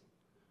governance.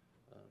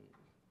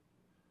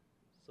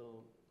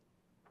 So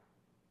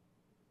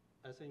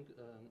I think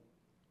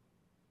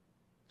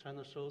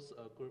China shows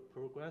a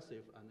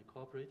progressive and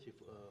cooperative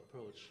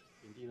approach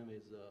in dealing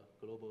with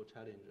global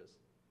challenges.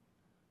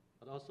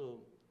 But also,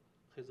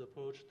 his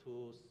approach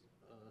to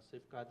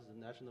safeguard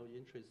the national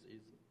interest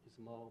is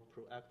more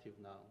proactive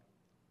now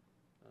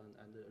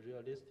and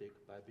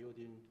realistic by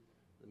building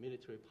the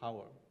military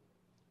power,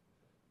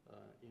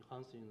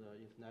 enhancing the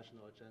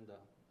international agenda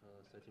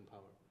setting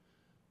power.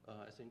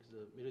 I think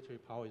the military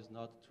power is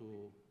not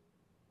to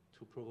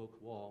provoke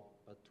war,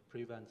 but to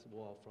prevent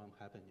war from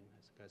happening.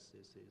 I guess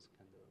this is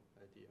kind of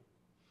idea.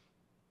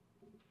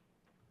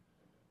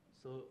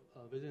 So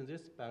within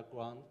this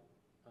background,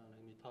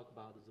 let me talk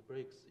about the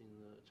BRICS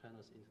in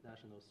China's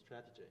international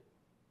strategy.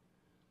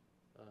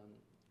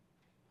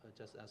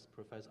 Just as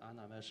Professor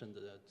Anna mentioned,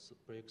 that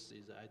BRICS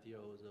is the idea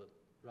of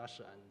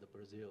Russia and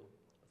Brazil.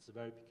 At the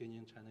very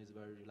beginning, China is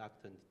very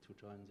reluctant to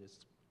join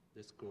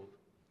this group.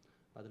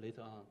 But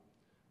later on,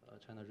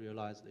 China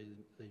realized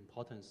the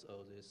importance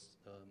of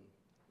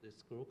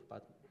this group,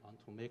 but want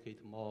to make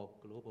it more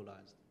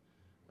globalized.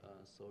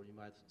 So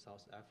invite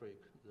South Africa,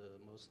 the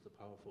most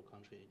powerful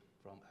country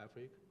from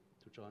Africa,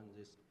 to join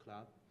this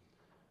club.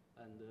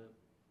 And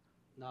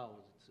now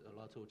it's a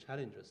lot of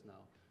challenges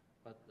now.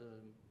 But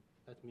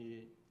let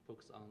me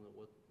focus on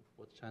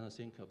what China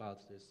think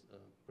about this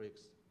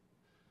BRICS.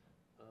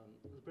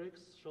 The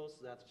BRICS shows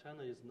that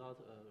China is not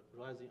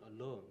rising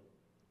alone.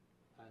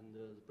 And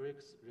the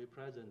BRICS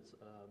represents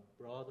a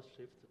broad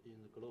shift in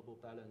the global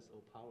balance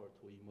of power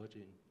to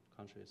emerging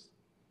countries,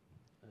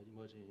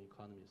 emerging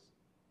economies.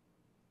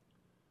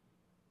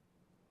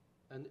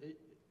 And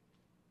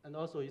And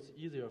also, it's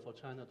easier for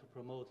China to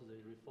promote the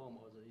reform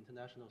of the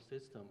international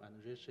system and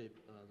reshape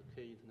the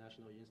key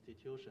international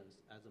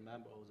institutions as a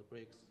member of the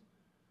BRICS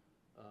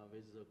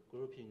with the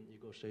grouping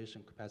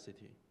negotiation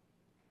capacity.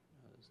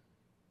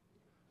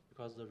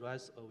 Because the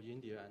rise of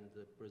India and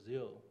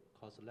Brazil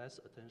cause less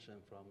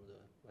attention from the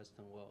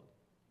Western world,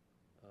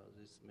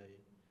 this may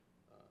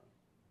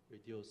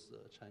reduce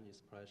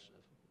Chinese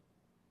pressure.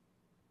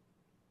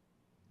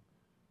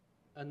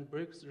 And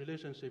BRICS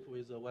relationship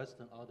with the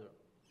Western order.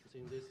 I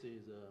think this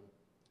is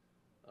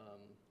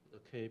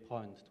a key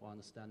point to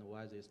understand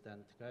why they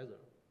stand together,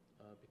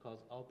 because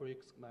all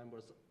BRICS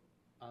members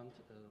aren't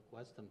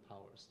Western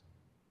powers.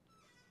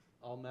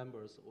 All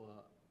members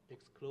were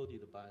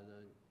excluded by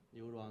the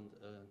new round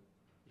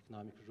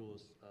economic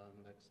rules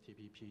like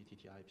TPP,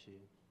 TTIP.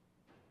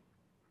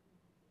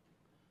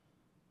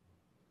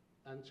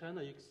 And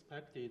China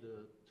expected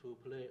to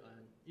play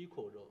an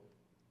equal role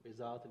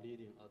without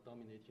leading or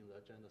dominating the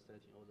agenda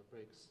setting of the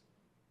BRICS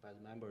by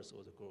the members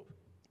of the group.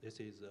 This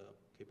is a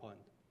key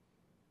point.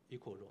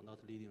 Equal role, not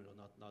leading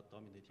role, not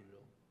dominating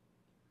role.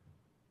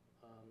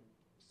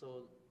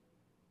 So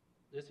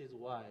this is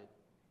why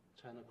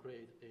China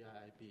created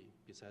AIIB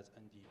besides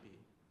NDB.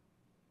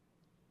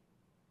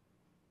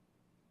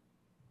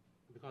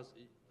 Because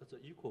it's an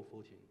equal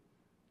footing,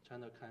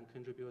 China can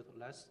contribute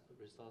less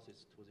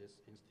resources to this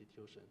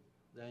institution,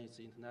 then its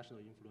international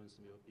influence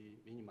will be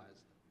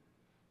minimized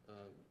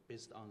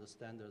based on the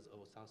standards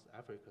of South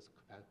Africa's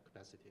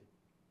capacity.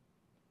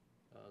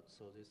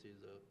 So this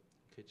is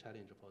a key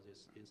challenge for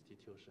this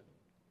institution.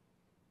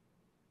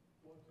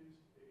 What is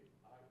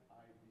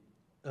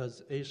AIIB?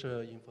 As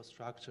Asia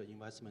Infrastructure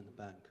Investment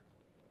Bank.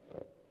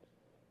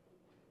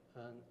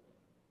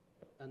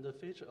 And the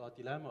feature or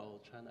dilemma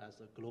of China as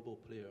a global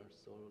player.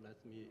 So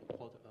let me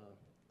quote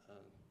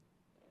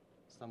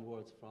some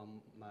words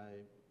from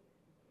my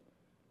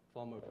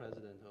former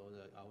president of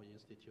our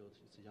institute,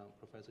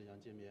 Professor Yang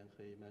Jiemian.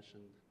 He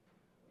mentioned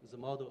the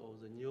model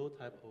of the new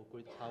type of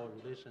great power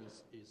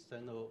relations is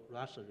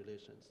Sino-Russia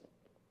relations.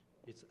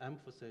 Its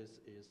emphasis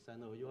is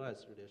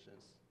Sino-US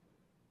relations.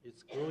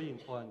 Its growing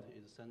point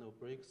is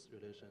Sino-BRICS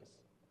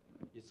relations.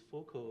 Its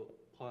focal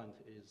point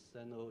is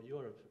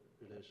Sino-Europe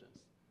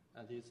relations.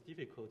 And its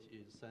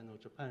difficulty is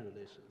Sino-Japan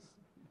relations.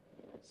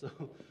 So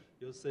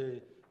you see,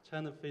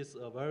 China faces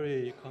a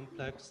very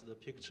complex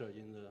picture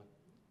in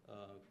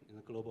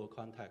the global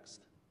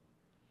context.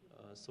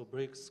 So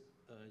BRICS,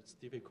 it's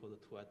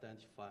difficult to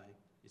identify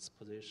its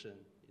position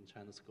in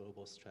China's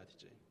global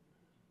strategy.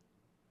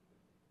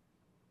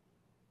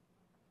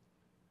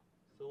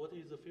 So what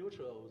is the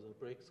future of the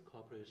BRICS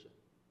cooperation?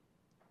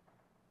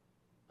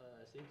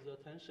 I think the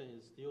tension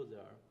is still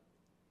there,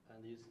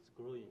 and it's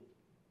growing,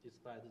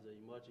 despite the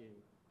emerging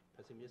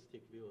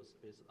pessimistic views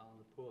based on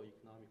the poor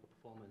economic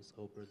performance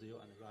of Brazil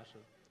and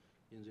Russia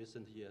in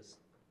recent years.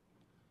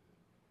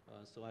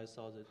 So I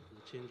saw that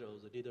the change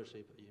of the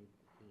leadership in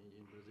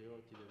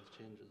Brazil didn't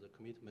change the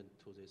commitment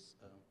to this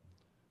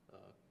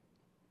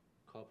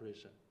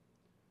cooperation.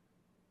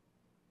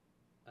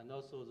 And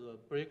also the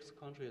BRICS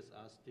countries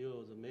are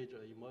still the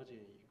major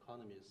emerging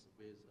economies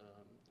with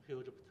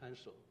huge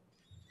potential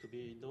to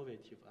be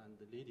innovative and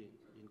leading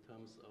in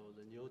terms of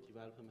the new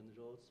development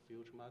roads,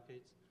 future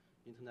markets,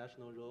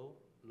 international role,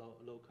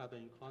 low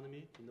carbon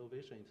economy,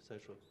 innovation,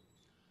 etc.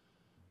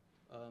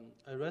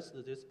 I raised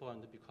this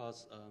point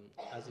because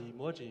as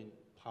emerging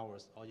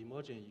powers or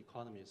emerging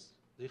economies,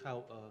 they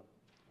have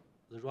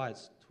the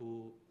rights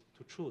to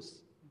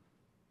choose,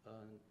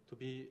 to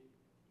be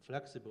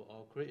flexible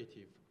or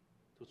creative,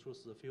 to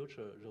choose the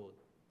future road.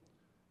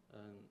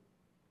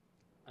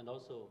 And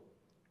also,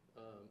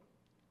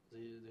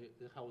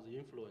 they have the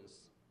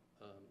influence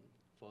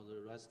for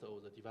the rest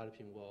of the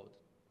developing world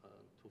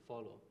to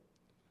follow,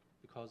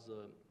 because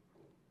the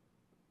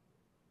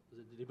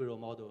liberal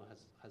model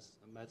has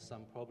met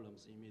some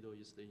problems in Middle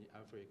East, in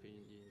Africa,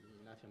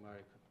 in Latin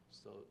America.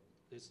 So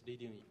these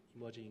leading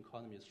emerging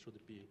economies should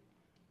be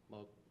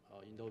more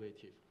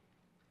innovative.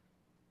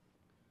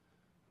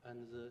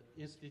 And the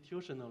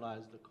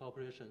institutionalized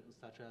cooperation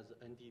such as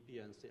NDB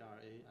and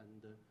CRA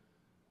and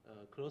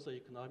closer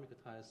economic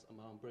ties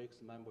among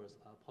BRICS members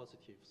are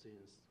positive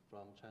things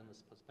from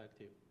China's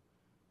perspective,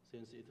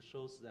 since it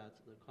shows that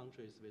the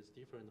countries with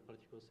different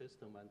political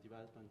system and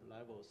development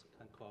levels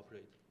can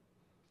cooperate.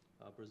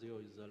 Brazil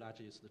is the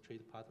largest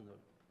trade partner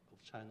of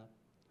China.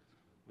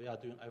 We are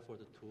doing effort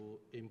to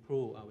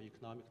improve our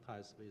economic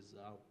ties with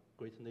our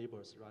great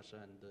neighbors, Russia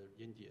and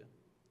India.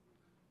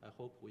 I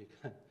hope we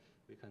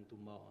can do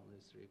more on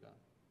this regard.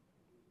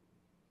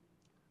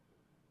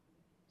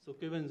 So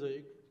given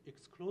the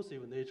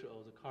exclusive nature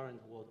of the current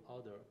world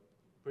order,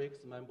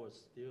 BRICS members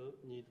still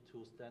need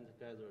to stand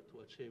together to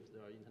achieve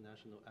their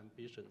international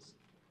ambitions.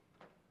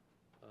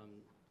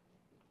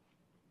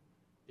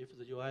 If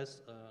the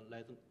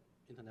US-led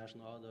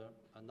international order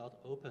are not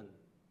open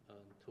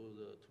to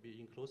be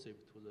inclusive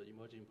to the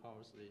emerging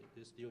powers,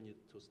 they still need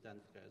to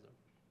stand together.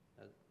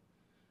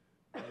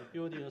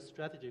 Building a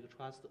strategic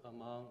trust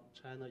among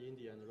China,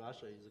 India, and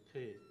Russia is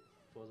key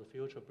for the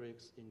future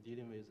BRICS in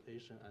dealing with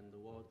Asian and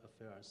world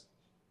affairs.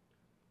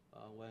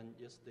 when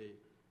yesterday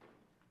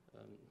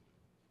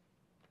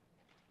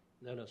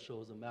let us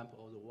show the map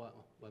of the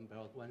One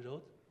Belt, One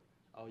Road.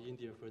 Our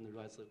Indian friend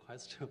raised a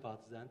question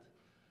about that.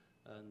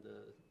 And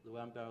the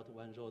One Belt,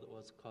 One Road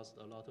was caused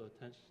a lot of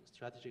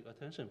strategic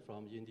attention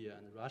from India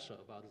and Russia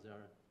about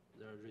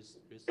their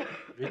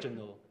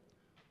regional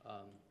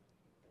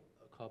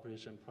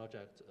cooperation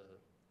project.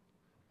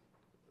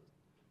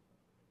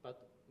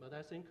 But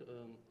I think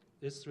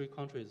these three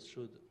countries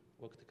should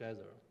work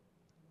together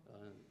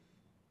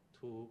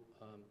to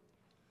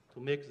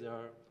make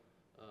their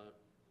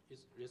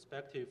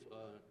respective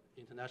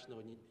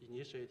international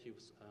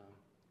initiatives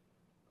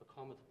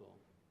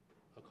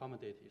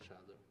accommodate each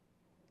other,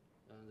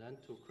 and then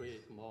to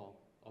create more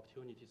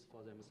opportunities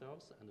for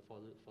themselves and for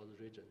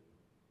the region.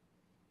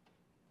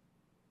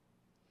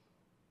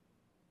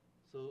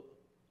 So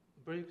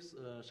BRICS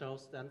shall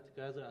stand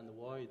together and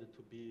avoid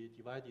to be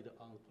divided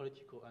on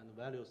political and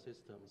value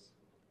systems.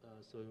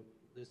 So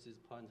this is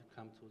point to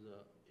come to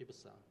the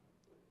IBSA,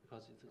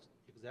 because it's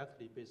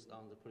exactly based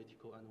on the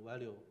political and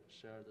value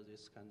shared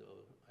this kind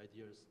of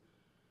ideas.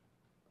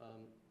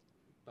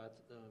 But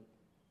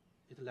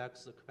it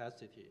lacks the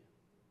capacity.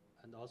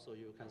 And also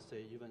you can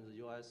say even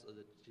the US or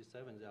the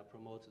G7, they are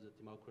promoting the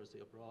democracy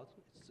abroad.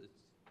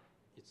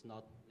 It's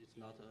not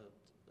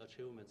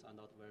achievements are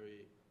not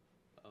very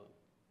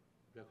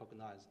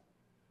recognized.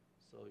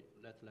 So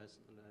let's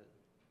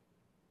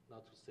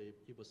not to say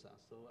IBSA.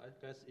 So I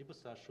guess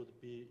IBSA should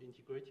be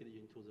integrated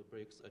into the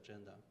BRICS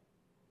agenda.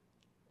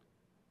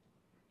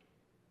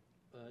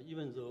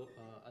 Even though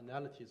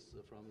analysis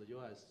from the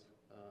US,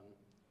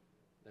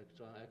 like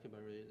John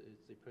Ackenberry,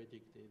 they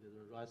predicted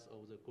the rise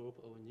of the group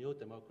of new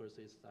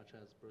democracies such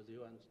as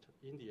Brazil and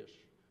India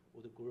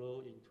would grow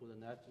into the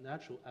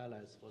natural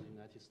allies for the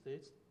United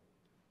States.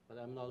 But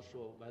I'm not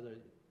sure whether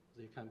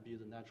they can be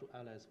the natural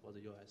allies for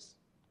the US.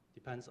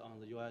 Depends on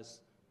the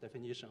US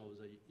definition of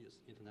the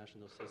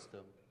international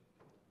system.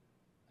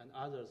 And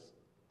others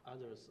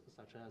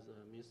such as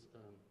Ms.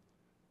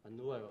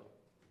 Manuel,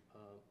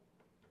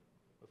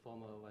 a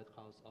former White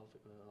House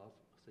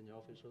senior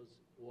officials,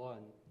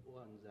 warned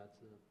that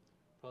the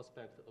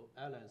prospect of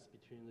alliance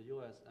between the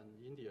US and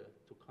India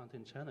to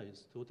contain China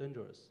is too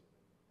dangerous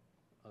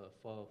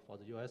for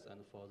the US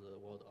and for the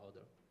world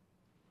order.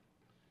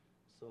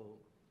 So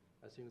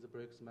I think the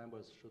BRICS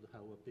members should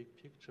have a big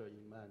picture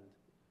in mind.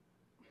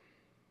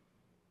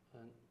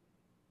 And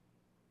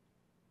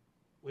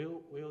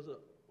will the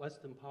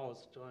Western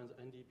powers join the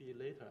NDB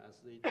later as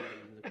they did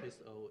in the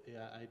case of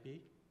AIIB?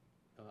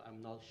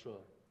 I'm not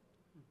sure,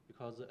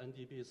 because the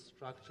NDB is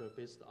structured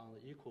based on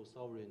equal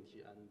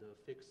sovereignty and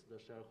fix the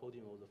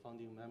shareholding of the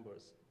founding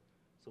members,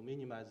 so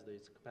minimize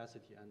its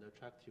capacity and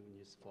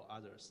attractiveness for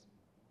others.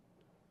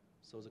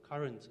 So the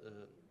current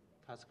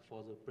task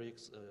for the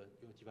BRICS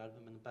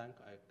Development Bank,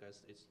 I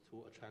guess, is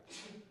to attract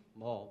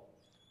more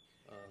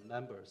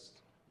members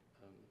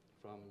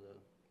from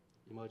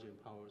the emerging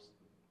powers,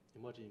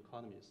 emerging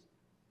economies.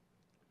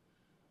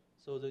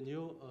 So the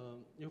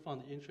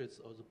newfound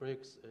interest of the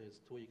BRICS is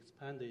to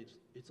expand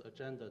its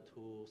agenda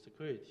to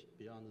security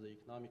beyond the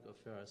economic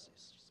affairs,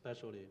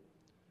 especially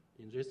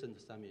in recent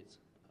summits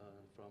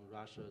from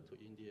Russia to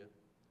India.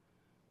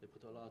 They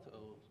put a lot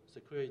of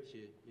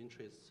security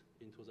interests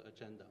into the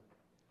agenda.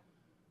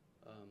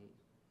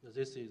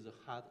 This is a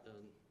hard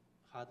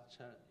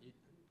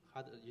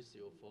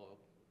issue for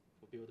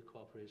build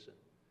cooperation.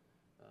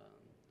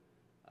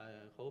 I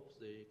hope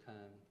they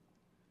can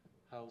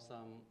have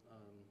some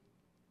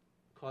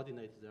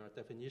coordinate their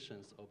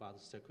definitions about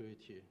the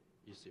security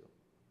issue,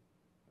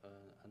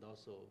 and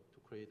also to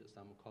create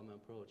some common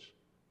approach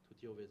to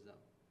deal with them.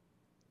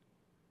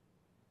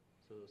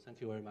 So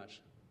thank you very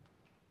much.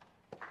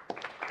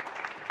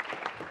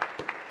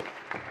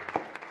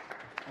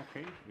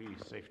 Okay, we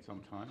saved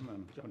some time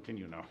and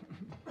continue now.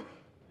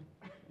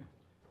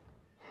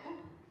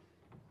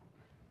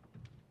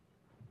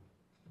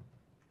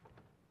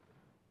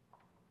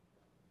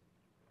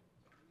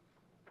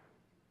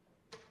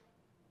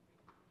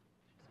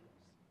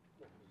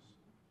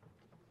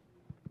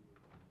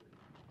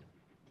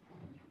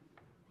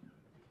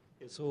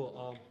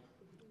 So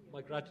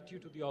my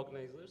gratitude to the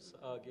organizers,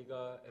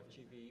 GIGA,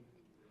 FGV,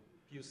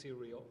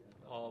 PUC-Rio,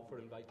 for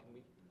inviting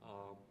me.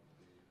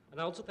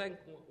 And I also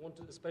want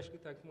to especially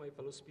thank my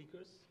fellow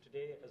speakers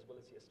today as well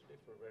as yesterday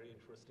for a very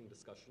interesting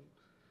discussion.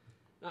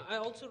 Now, I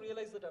also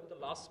realize that I'm the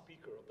last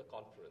speaker of the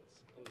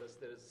conference, unless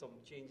there is some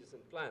changes in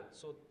plan.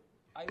 So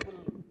I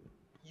will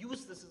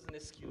use this as an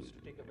excuse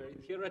to take a very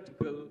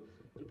theoretical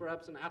and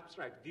perhaps an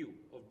abstract view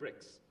of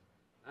BRICS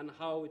and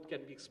how it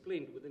can be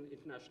explained within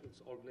international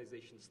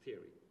organizations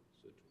theory.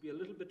 So it would be a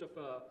little bit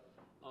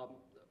of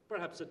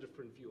perhaps a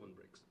different view on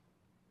BRICS.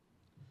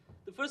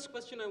 The first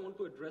question I want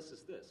to address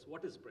is this: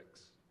 what is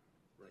BRICS?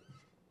 Right.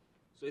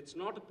 So it's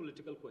not a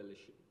political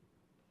coalition.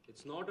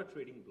 It's not a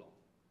trading bloc.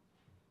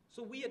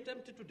 So we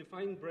attempted to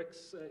define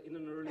BRICS in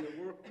an earlier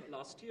work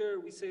last year.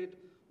 We said,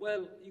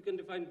 well, you can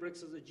define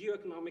BRICS as a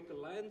geo-economic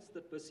alliance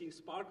that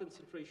perceives power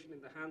concentration in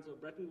the hands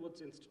of Bretton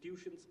Woods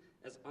institutions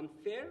as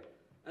unfair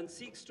and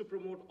seeks to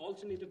promote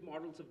alternative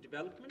models of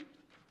development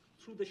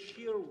through the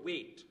sheer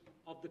weight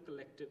of the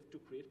collective to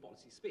create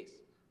policy space.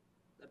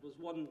 That was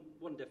one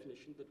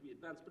definition that we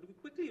advanced, but we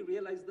quickly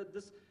realized that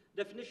this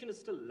definition is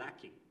still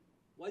lacking.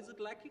 Why is it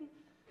lacking?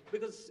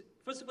 Because,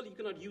 first of all, you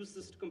cannot use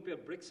this to compare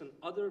BRICS and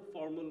other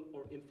formal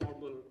or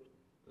informal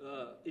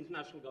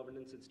international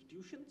governance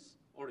institutions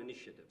or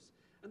initiatives.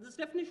 And this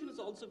definition is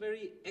also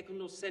very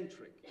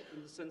econocentric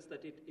in the sense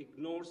that it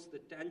ignores the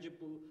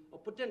tangible or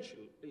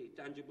potentially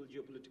tangible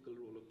geopolitical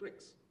role of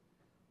BRICS.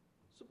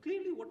 So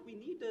clearly what we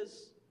need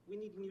is, we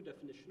need a new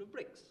definition of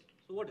BRICS.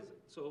 So what is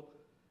it? So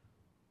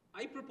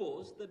I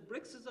propose that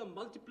BRICS is a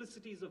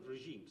multiplicities of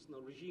regimes. Now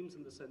regimes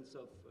in the sense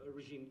of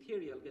regime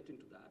theory, I'll get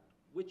into that,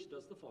 which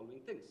does the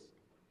following things.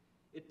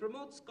 It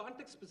promotes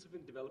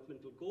context-specific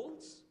developmental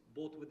goals,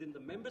 both within the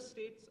member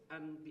states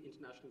and the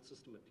international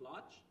system at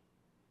large.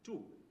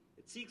 2,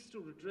 it seeks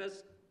to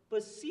redress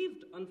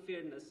perceived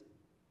unfairness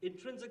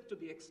intrinsic to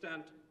the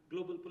extant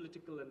global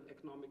political and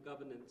economic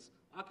governance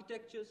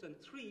architectures. And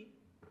 3,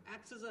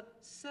 acts as a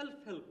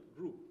self-help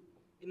group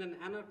in an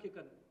anarchic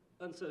and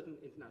uncertain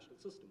international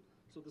system.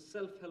 So the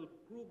self-help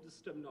group,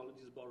 this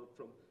terminology is borrowed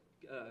from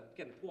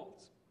Kenneth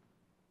Waltz.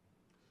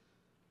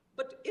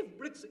 But if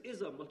BRICS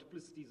is a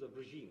multiplicities of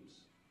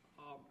regimes,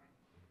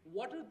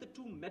 what are the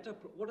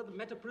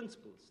meta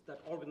principles that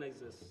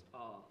organizes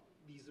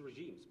these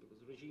regimes? Because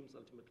regimes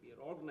ultimately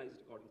are organized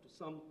according to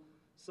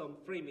some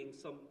framing,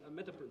 some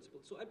meta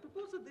principles. So I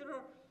propose that there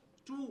are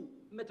 2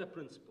 meta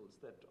principles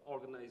that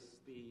organize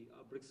the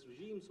BRICS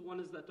regimes. One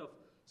is that of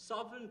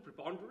sovereign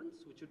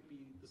preponderance, which would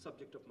be the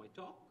subject of my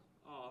talk,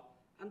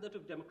 and that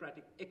of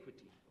democratic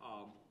equity.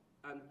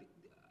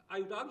 I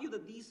would argue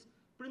that these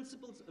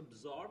principles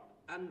absorb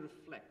and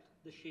reflect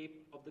the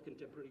shape of the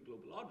contemporary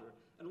global order.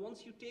 And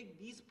once you take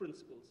these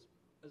principles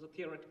as a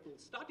theoretical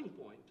starting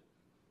point,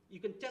 you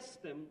can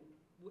test them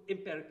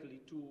empirically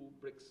to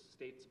BRICS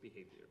states'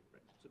 behavior.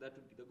 Right? So that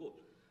would be the goal.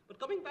 But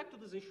coming back to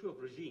this issue of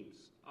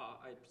regimes,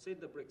 I said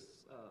the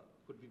BRICS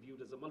could be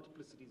viewed as a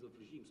multiplicities of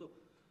regimes.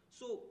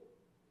 So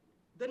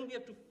then we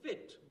have to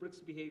fit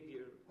BRICS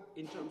behavior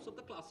in terms of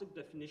the classic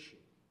definition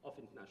of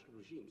international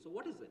regime. So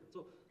what is it?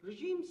 So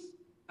regimes,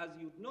 as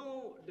you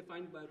know,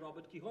 defined by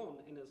Robert Kihon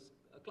in his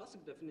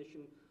classic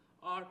definition,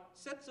 are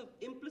sets of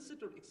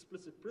implicit or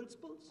explicit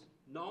principles,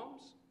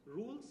 norms,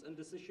 rules, and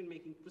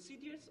decision-making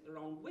procedures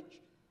around which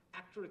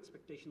actor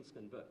expectations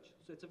converge.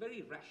 So it's a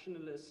very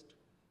rationalist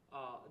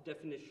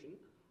definition.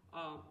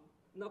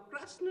 Now,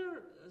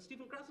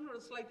 Stephen Krasner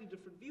has a slightly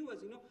different view.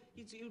 As you know,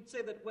 he would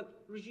say that, well,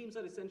 regimes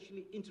are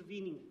essentially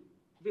intervening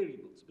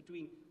variables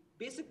between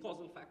basic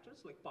causal factors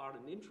like power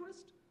and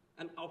interest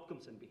and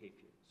outcomes and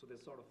behavior. So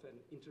there's sort of an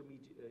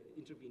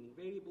intervening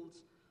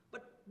variables.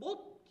 But both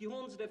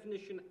Kihon's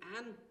definition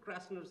and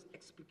Krasner's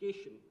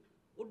explication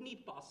would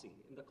need passing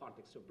in the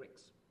context of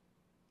BRICS.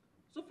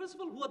 So first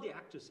of all, who are the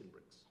actors in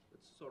BRICS?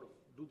 Let's sort of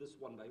do this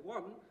one by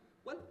one.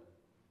 Well,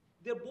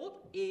 they're both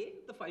A,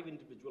 the 5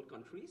 individual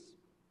countries,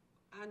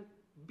 and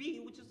B,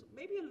 which is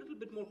maybe a little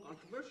bit more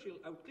controversial,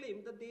 I would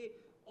claim that they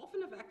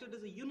often have acted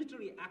as a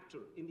unitary actor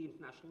in the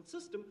international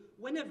system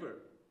whenever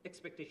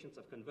expectations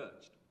have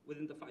converged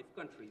within the 5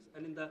 countries.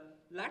 And in the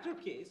latter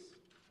case,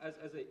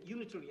 as a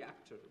unitary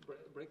actor,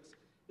 BRICS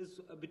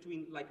is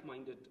between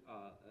like-minded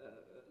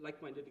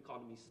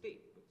economy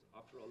state.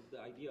 After all,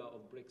 the idea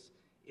of BRICS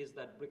is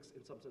that BRICS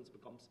in some sense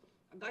becomes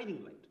a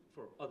guiding light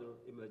for other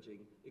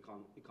emerging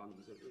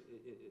economies or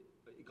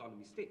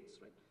economy states,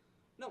 right?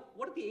 Now,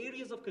 what are the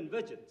areas of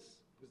convergence?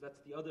 Because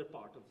that's the other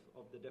part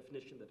of the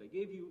definition that I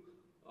gave you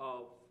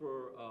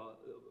for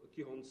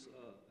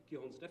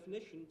Kihon's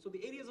definition. So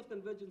the areas of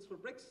convergence for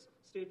BRICS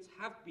states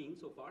have been,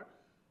 so far,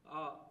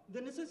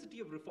 the necessity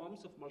of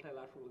reforms of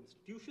multilateral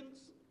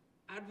institutions,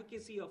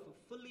 advocacy of a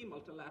fully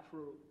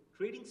multilateral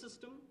trading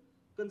system,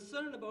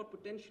 concern about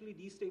potentially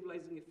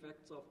destabilizing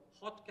effects of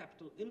hot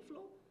capital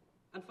inflow,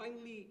 and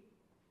finally,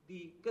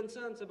 the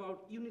concerns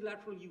about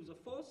unilateral use of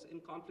force in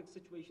conflict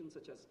situations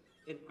such as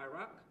in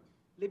Iraq,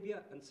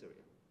 Libya, and Syria.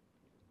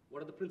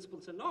 What are the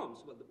principles and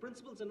norms? Well, the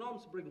principles and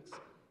norms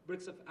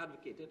BRICS have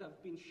advocated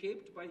have been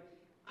shaped by,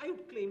 I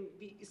would claim,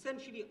 the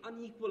essentially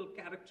unequal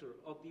character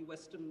of the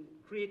Western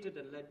created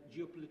and led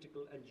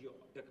geopolitical and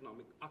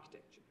geo-economic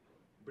architecture.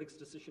 BRICS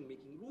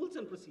decision-making rules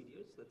and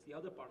procedures, that's the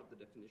other part of the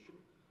definition,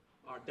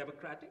 are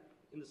democratic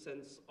in the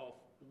sense of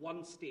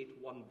one state,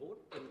 one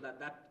vote, and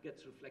that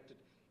gets reflected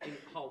in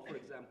how, for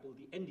example,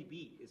 the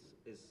NDB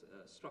is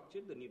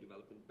structured, the New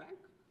Development Bank.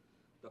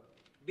 The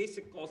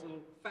basic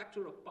causal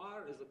factor of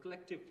power is the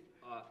collective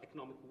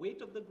economic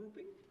weight of the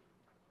grouping,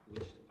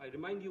 which I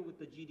remind you with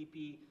the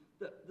GDP,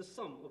 the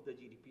sum of the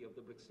GDP of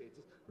the BRICS states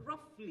is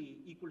roughly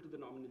equal to the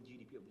nominal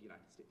GDP of the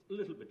United States, a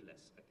little bit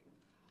less, I think.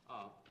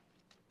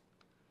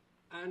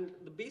 And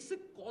the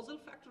basic causal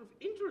factor of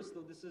interest,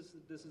 though this is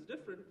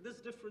different,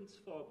 this difference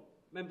for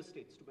member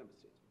states to member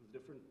states, because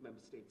different member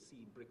states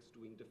see BRICS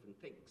doing different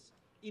things,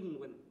 even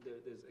when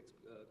there's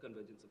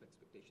convergence of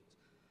expectations.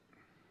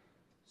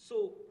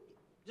 So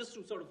just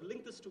to sort of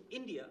link this to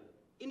India,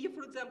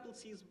 for example,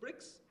 sees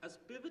BRICS as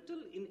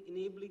pivotal in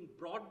enabling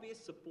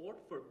broad-based support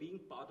for being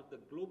part of the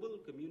global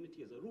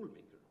community as a rule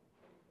maker.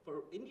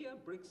 For India,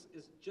 BRICS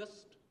is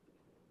just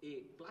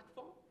a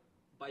platform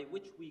by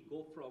which we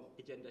go from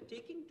agenda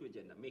taking to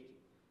agenda making.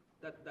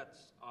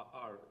 That's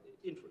our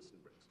interest in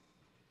BRICS.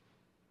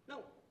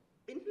 Now,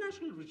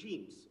 international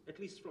regimes, at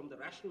least from the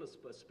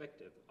rationalist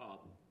perspective,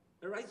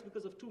 arise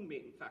because of two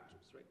main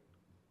factors, right?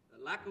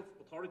 A lack of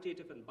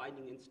authoritative and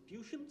binding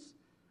institutions,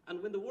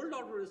 and when the world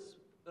order is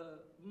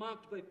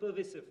marked by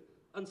pervasive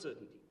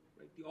uncertainty,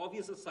 right? The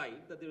obvious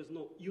aside that there is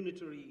no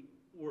unitary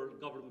world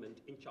government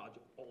in charge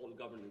of all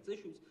governance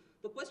issues,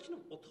 the question of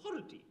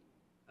authority,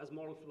 as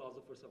moral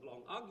philosophers have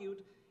long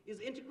argued, is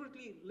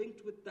intricately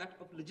linked with that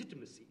of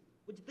legitimacy,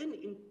 which then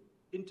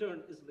in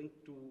turn is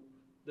linked to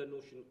the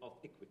notion of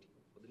equity,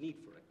 or the need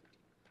for equity.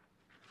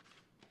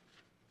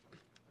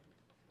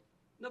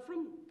 Now,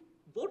 from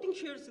voting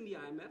shares in the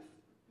IMF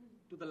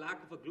to the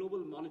lack of a global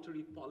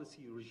monetary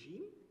policy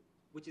regime,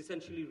 which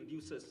essentially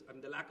reduces,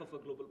 the lack of a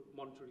global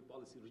monetary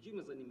policy regime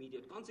is an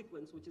immediate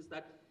consequence, which is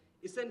that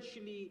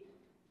essentially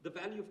the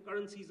value of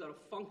currencies are a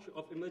function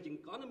of emerging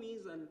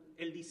economies, and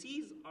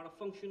LDCs are a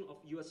function of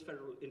US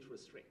federal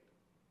interest rate,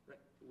 right?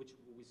 Which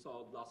we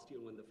saw last year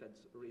when the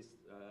Feds raised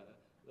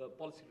the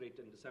policy rate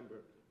in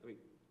December.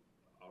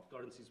 Our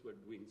currencies were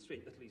doing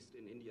strange, at least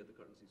in India, the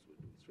currencies were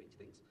doing strange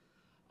things.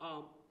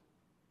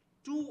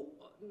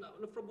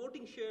 From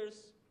voting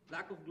shares,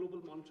 lack of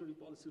global monetary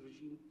policy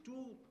regime,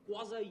 to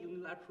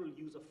quasi-unilateral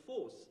use of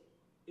force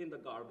in the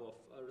garb of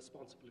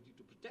responsibility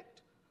to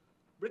protect,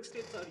 BRICS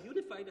states are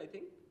unified, I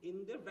think,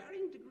 in their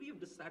varying degree of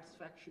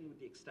dissatisfaction with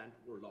the extant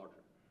world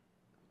order.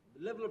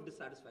 The level of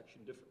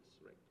dissatisfaction differs,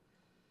 right?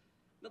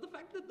 Now, the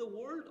fact that the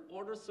world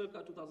order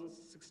circa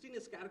 2016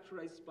 is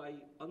characterized by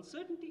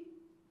uncertainty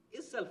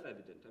is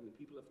self-evident.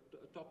 People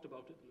have talked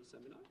about it in the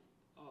seminar.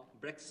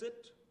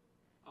 Brexit,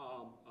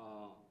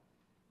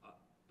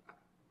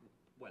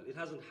 well, it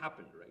hasn't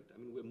happened, right?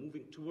 We're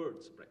moving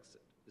towards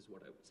Brexit, is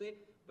what I would say.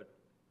 But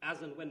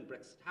as and when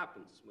Brexit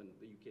happens, when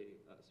the UK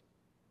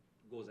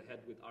goes ahead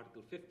with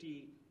Article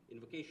 50,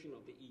 invocation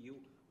of the EU,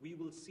 we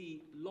will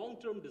see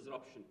long-term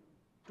disruption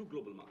to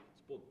global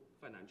markets, both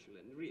financial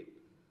and real.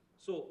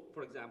 So,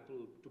 for example,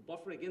 to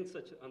buffer against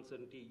such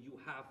uncertainty, you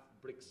have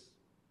BRICS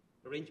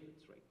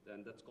arrangements, right?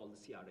 And that's called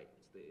the CRA,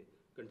 it's the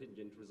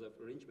Contingent Reserve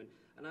Arrangement.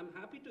 And I'm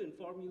happy to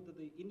inform you that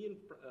the Indian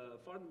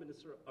Finance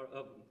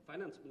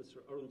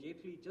Minister Arun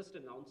Jaitley just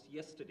announced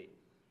yesterday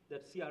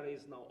that CRA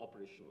is now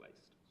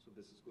operationalized. So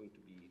this is going to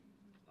be,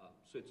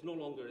 so it's no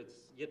longer,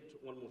 it's yet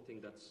one more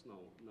thing that's now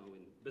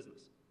in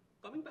business.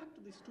 Coming back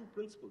to these two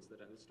principles that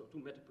I was two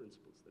meta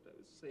principles that I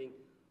was saying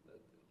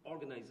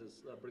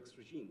organizes BRICS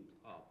regime.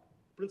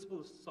 Principle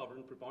of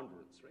sovereign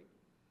preponderance, right?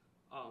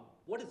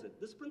 What is it?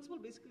 This principle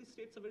basically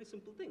states a very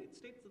simple thing. It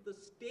states that the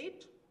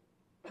state,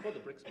 for the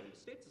BRICS member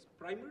states, is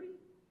primary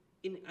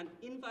in an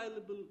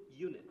inviolable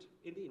unit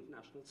in the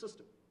international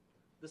system.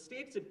 The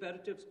state's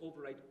imperatives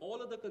override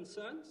all other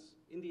concerns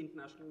in the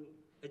international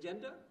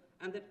agenda,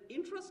 and that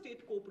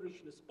intrastate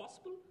cooperation is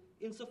possible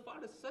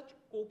insofar as such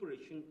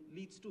cooperation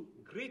leads to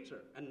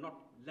greater and not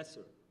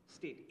lesser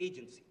state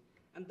agency.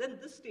 And then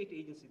this state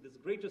agency, this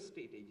greater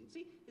state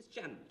agency, is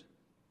channeled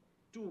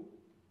to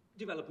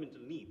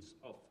developmental needs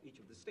of each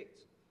of the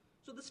states.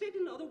 So the state,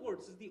 in other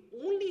words, is the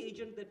only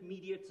agent that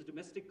mediates the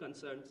domestic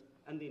concerns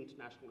and the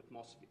international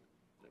atmosphere.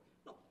 Right?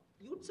 Now,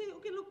 you would say,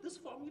 okay, look, this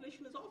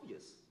formulation is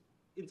obvious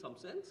in some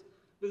sense.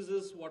 This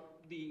is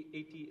what the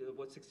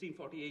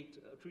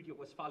 1648 Treaty of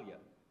Westphalia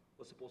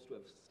was supposed to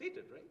have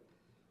stated, right?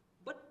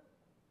 But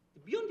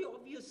beyond the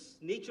obvious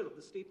nature of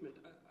the statement,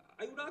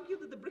 I would argue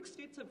that the BRICS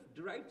states have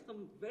derived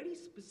some very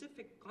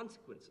specific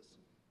consequences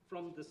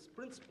from this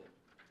principle.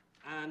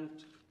 And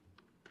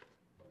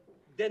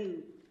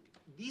then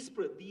these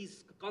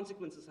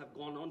consequences have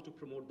gone on to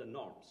promote the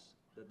norms,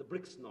 the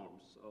BRICS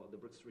norms, or the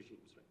BRICS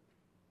regimes, right?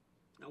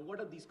 Now, what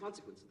are these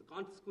consequences? The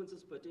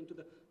consequences pertain to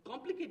the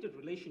complicated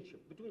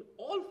relationship between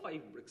all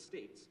 5 BRICS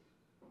states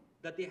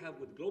that they have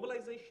with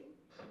globalization,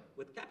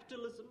 with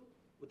capitalism,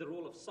 with the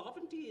role of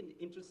sovereignty in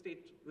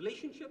interstate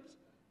relationships,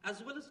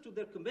 as well as to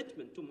their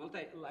commitment to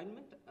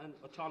multi-alignment and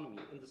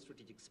autonomy in the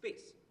strategic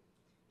space.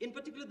 In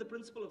particular, the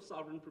principle of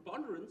sovereign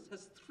preponderance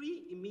has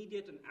 3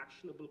 immediate and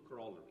actionable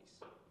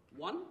corollaries.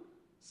 1,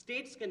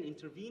 states can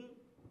intervene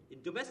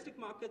in domestic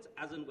markets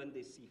as and when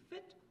they see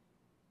fit.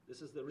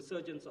 This is the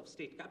resurgence of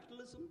state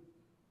capitalism.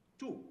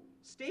 2,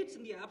 states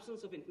in the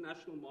absence of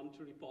international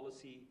monetary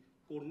policy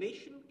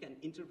coordination can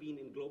intervene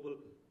in global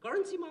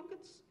currency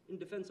markets in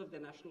defense of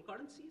their national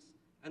currencies.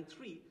 And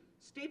 3,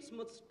 states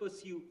must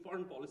pursue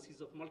foreign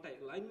policies of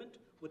multi-alignment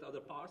with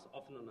other powers,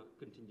 often on a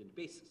contingent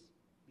basis.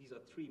 These are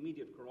 3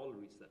 immediate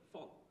corollaries that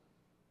follow.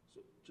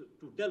 So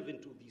to delve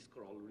into these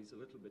corollaries a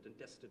little bit and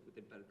test it with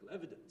empirical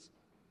evidence.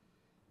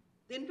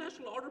 The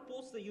international order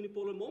post the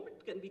unipolar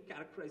moment can be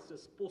characterized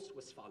as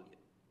post-Westphalian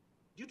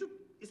due to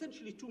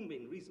essentially 2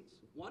 main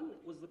reasons. One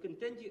was the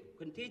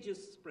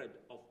contagious spread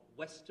of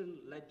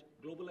Western-led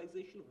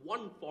globalization,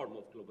 one form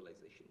of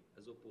globalization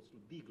as opposed to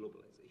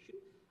deglobalization.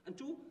 And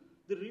 2,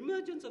 the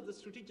reemergence of the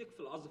strategic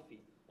philosophy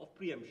of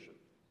preemption,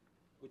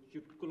 which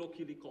you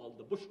colloquially call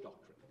the Bush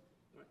Doctrine.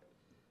 Right?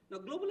 Now,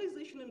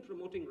 globalization and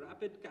promoting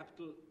rapid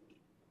capital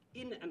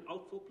in and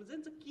outflow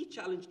presents a key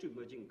challenge to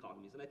emerging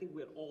economies, and I think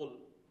we're all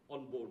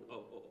on board,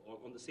 or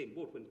on the same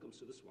boat when it comes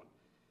to this one.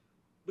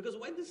 Because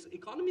while these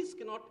economies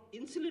cannot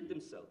insulate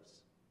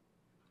themselves,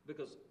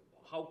 because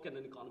how can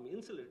an economy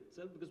insulate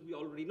itself? Because we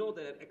already know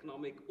that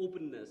economic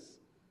openness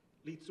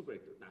leads to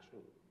greater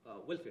national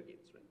welfare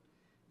gains, right?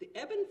 The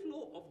ebb and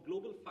flow of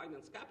global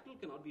finance capital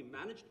cannot be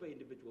managed by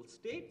individual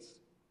states,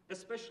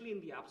 especially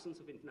in the absence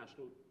of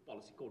international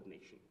policy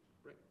coordination,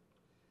 right?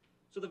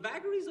 So the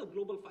vagaries of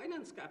global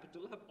finance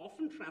capital have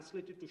often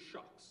translated to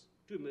shocks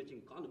to emerging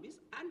economies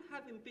and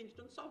have impinged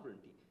on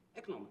sovereignty,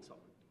 economic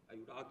sovereignty, I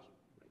would argue.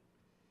 Right?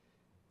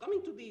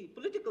 Coming to the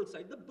political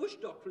side, the Bush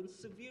Doctrine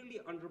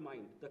severely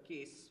undermined the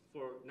case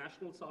for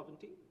national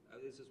sovereignty.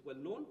 This is well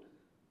known,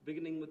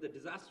 beginning with the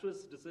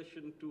disastrous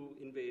decision to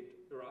invade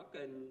Iraq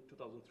in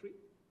 2003.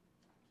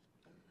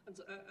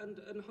 And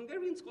a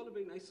Hungarian scholar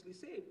very nicely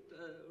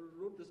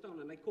wrote this down,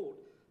 and I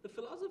quote, "The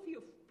philosophy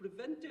of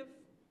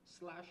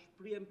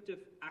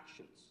preventive/preemptive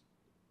actions,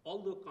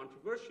 although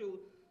controversial,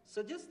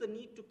 suggests the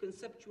need to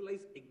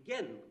conceptualize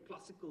again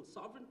classical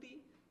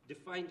sovereignty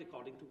defined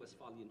according to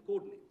Westphalian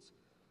coordinates."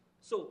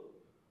 So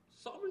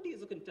sovereignty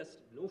is a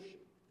contested notion,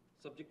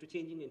 subject to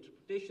changing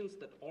interpretations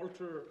that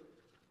alter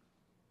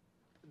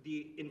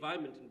the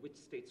environment in which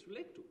states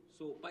relate to.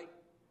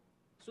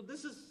 So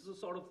this is the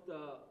sort of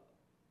the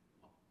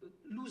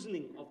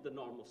loosening of the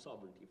norm of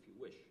sovereignty, if you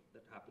wish,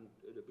 that happened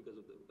because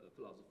of the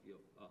philosophy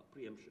of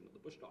preemption of the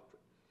Bush Doctrine.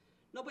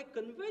 Now, by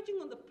converging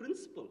on the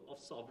principle of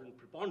sovereign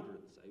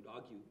preponderance, I would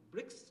argue,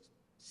 BRICS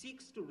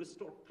seeks to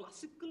restore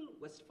classical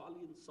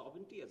Westphalian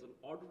sovereignty as an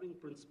ordering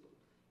principle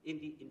in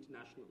the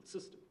international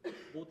system,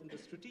 both in the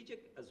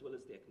strategic as well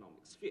as the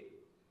economic sphere.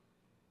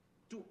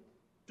 To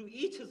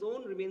each his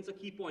own remains a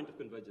key point of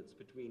convergence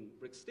between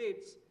BRICS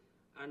states.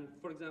 And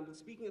for example,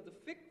 speaking at the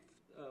 5th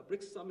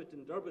BRICS summit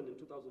in Durban in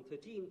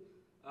 2013,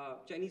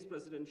 Chinese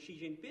President Xi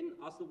Jinping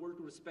asked the world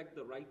to respect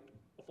the right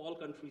of all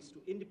countries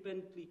to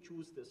independently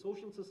choose their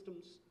social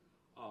systems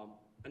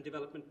and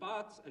development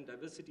paths and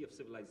diversity of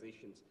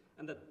civilizations,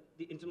 and that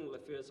the internal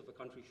affairs of a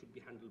country should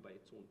be handled by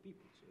its own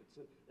people. So it's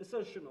an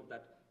assertion of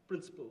that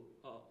principle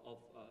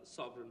of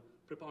sovereign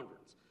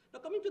preponderance. Now,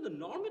 coming to the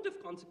normative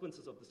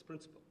consequences of this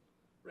principle,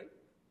 right?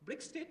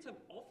 BRICS states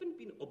have often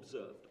been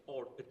observed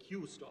or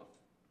accused of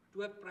to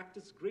have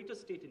practiced greater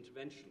state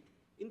intervention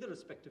in their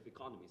respective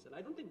economies. And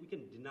I don't think we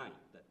can deny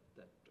that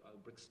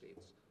BRICS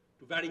states,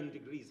 to varying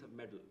degrees, have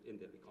meddled in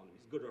their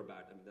economies, good or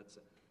bad. I mean, that's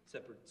a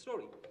separate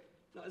story.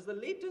 Now, as the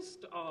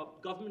latest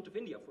government of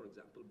India, for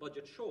example,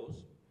 budget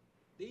shows,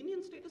 the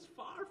Indian state is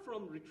far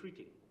from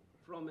retreating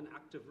from an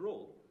active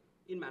role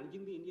in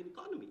managing the Indian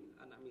economy.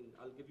 And I mean,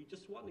 I'll give you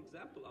just one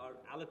example. Our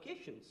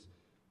allocations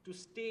to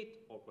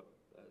state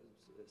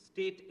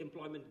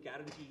employment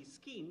guarantee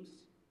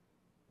schemes,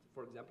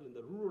 for example, in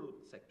the rural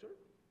sector,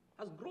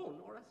 has grown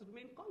or has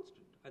remained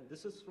constant. And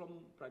this is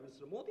from Prime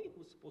Minister Modi,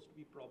 who's supposed to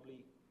be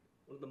probably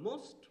one of the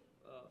most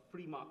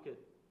free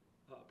market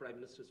prime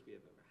ministers we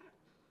have ever had.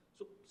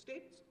 So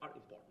states are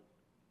important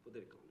for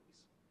their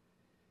economies.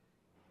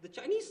 The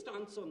Chinese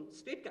stance on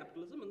state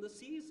capitalism on the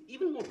sea is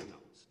even more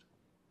pronounced.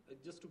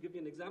 Just to give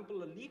you an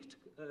example, a leaked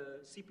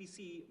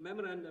CPC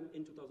memorandum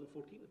in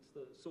 2014, it's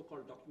the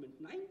so-called Document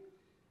 9,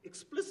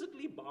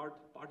 explicitly barred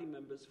party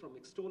members from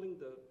extolling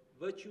the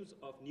virtues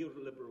of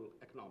neoliberal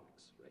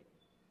economics, right?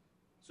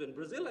 So in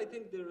Brazil, I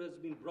think there has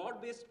been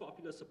broad-based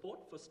popular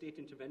support for state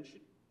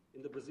intervention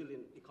in the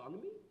Brazilian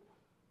economy,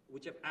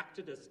 which have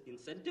acted as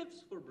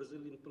incentives for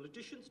Brazilian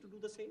politicians to do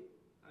the same,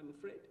 I'm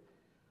afraid.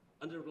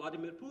 Under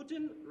Vladimir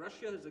Putin,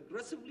 Russia has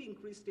aggressively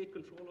increased state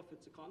control of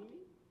its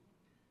economy.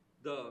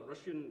 The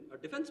Russian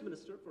defense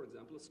minister, for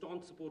example, a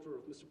staunch supporter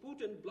of Mr.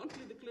 Putin,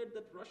 bluntly declared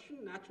that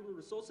Russian natural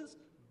resources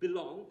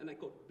belong, and I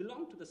quote,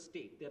 belong to the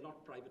state, they're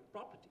not private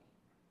property.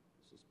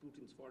 This was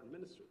Putin's foreign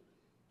minister.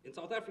 In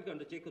South Africa,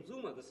 under Jacob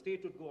Zuma, the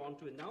state would go on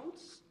to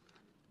announce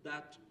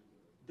that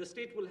the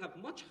state will have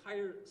much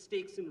higher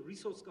stakes in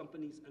resource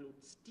companies and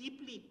would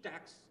steeply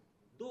tax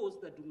those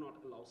that do not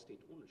allow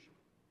state ownership.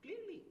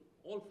 Clearly,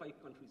 all 5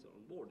 countries are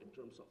on board in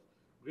terms of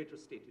greater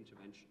state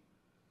intervention.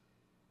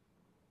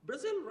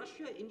 Brazil,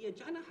 Russia, India, and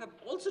China have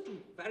also,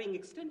 to varying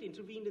extent,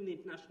 intervened in the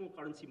international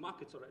currency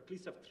markets, or at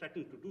least have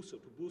threatened to do so,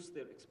 to boost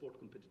their export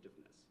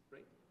competitiveness,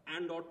 right?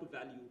 And/or the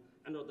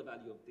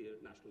value of their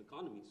national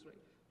economies, right?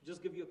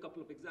 Just give you a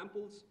couple of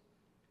examples.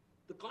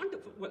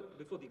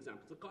 Before the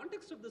examples, the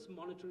context of this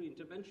monetary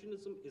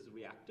interventionism is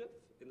reactive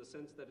in the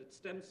sense that it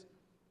stems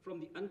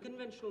from the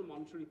unconventional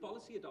monetary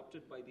policy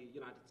adopted by the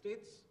United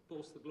States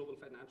post the global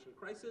financial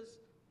crisis,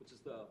 which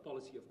is the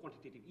policy of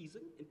quantitative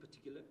easing in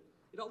particular.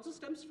 It also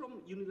stems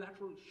from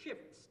unilateral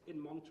shifts in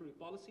monetary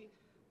policy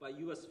by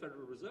US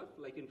Federal Reserve,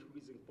 like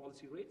increasing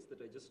policy rates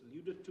that I just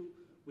alluded to,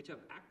 which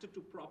have acted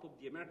to prop up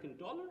the American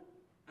dollar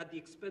at the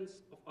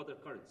expense of other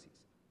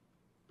currencies.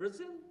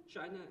 Brazil,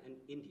 China,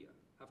 and India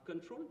have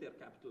controlled their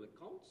capital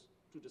accounts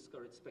to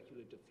discourage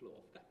speculative flow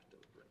of capital.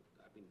 Right?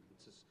 I mean,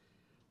 it's just,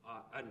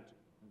 and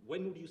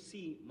When would you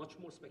see much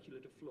more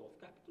speculative flow of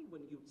capital?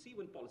 When you'd see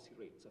when policy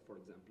rates are, for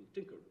example,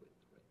 tinkered with.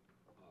 Right?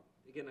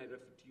 Again, I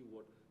refer to you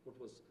what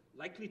was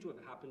likely to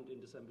have happened in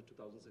December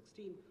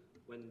 2016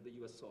 when the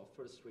US saw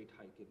first rate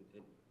hike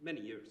in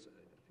many years. I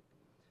think.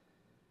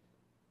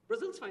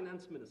 Brazil's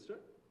finance minister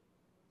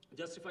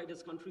justified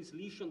his country's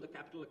leash on the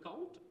capital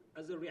account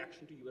as a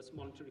reaction to US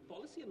monetary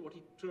policy and what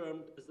he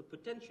termed as the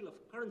potential of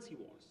currency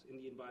wars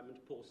in the environment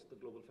post the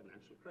global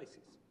financial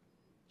crisis.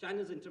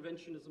 China's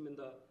interventionism in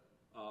the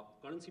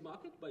currency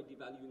market by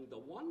devaluing the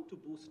yuan to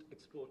boost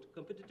export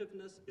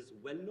competitiveness is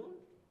well known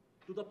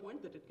to the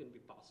point that it can be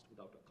passed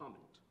without a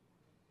comment.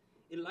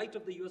 In light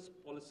of the US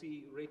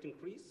policy rate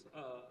increase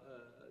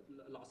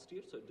last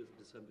year, so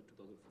December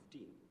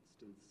 2015,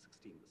 still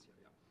 16 this year,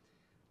 yeah.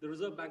 The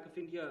Reserve Bank of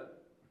India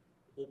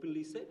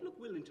openly said, look,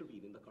 we'll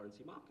intervene in the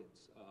currency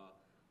markets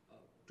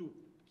to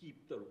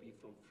keep the rupee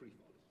from free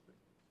falling. Right?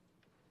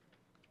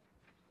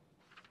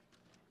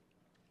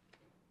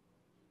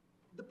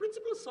 The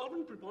principle of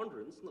sovereign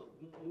preponderance, now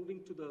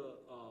moving to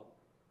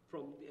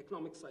from the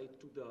economic side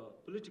to the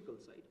political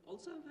side,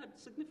 also have had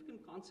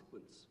significant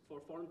consequence for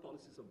foreign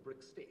policies of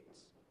BRICS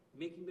states,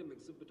 making them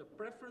exhibit a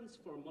preference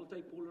for a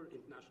multipolar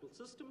international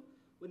system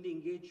when they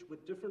engage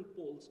with different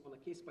poles on a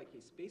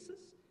case-by-case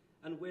basis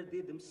and where they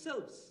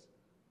themselves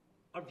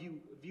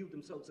view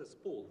themselves as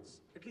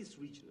poles, at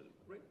least regionally,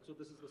 right? So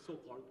this is the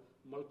so-called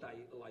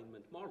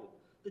multi-alignment model.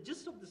 The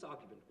gist of this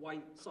argument, why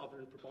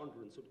sovereign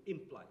preponderance would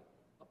imply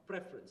a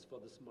preference for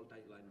this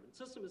multi-alignment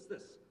system is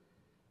this.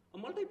 A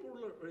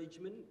multipolar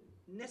arrangement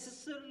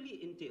necessarily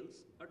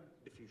entails a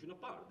diffusion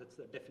of power. That's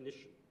the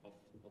definition of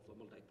a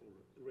multipolar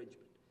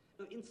arrangement.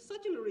 Now, in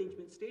such an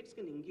arrangement, states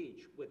can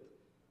engage with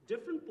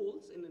different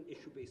poles in an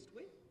issue-based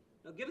way.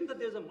 Now, given that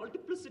there's a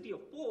multiplicity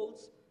of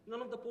poles,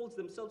 none of the poles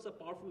themselves are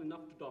powerful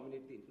enough to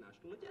dominate the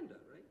international agenda,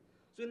 right?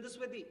 So in this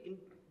way,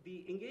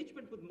 the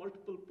engagement with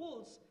multiple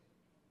poles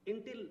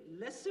entail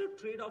lesser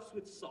trade-offs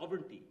with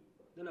sovereignty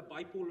than a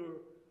bipolar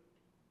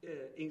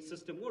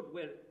system would,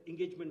 where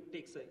engagement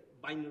takes a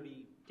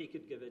binary, take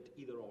it, give it,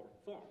 either or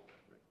form.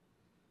 Right?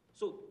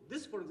 So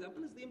this, for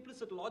example, is the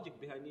implicit logic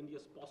behind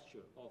India's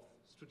posture of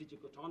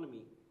strategic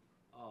autonomy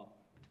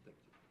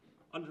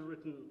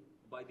underwritten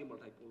by the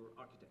multipolar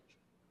architecture.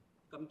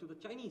 Coming to the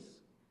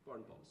Chinese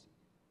foreign policy.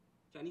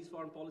 Chinese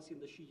foreign policy in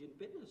the Xi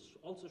Jinping has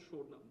also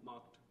shown a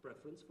marked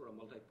preference for a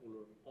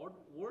multipolar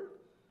world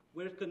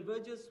where it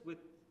converges with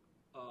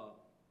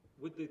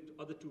the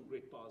other two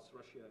great powers,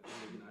 Russia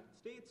and the United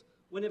States,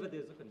 whenever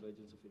there's a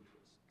convergence of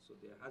interest. So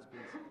there has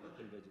been a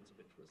convergence of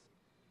interest.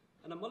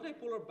 And a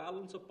multipolar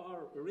balance of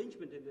power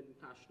arrangement in the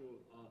international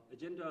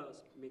agenda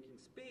making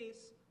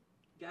space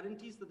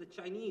guarantees that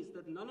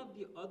that none of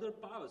the other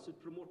powers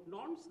would promote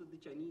norms that the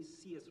Chinese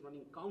see as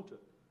running counter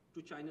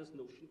to China's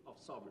notion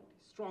of sovereignty,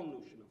 strong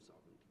notion of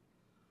sovereignty.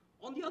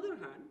 On the other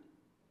hand,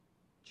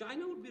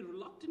 China would be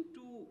reluctant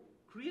to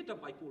create a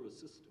bipolar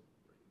system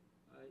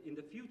in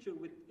the future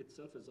with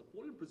itself as a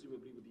pole and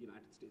presumably with the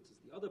United States as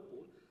the other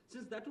pole,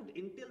 since that would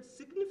entail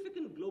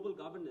significant global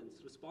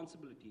governance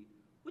responsibility,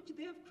 which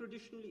they have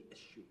traditionally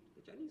eschewed.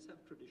 The Chinese have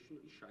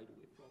traditionally shied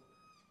away from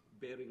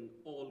bearing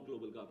all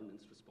global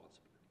governance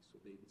responsibility. So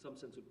they, in some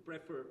sense, would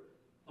prefer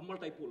a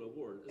multipolar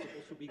world as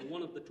opposed to being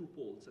one of the two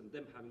poles and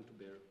them having to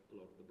bear a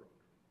lot of the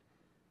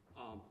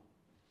brunt.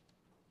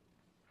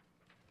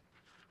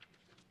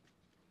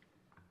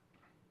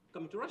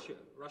 Coming to Russia,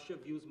 Russia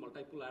views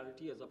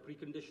multipolarity as a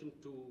precondition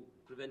to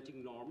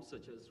preventing norms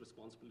such as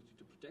responsibility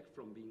to protect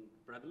from being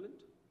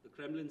prevalent. The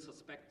Kremlin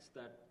suspects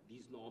that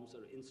these norms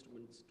are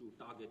instruments to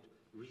target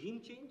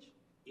regime change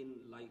in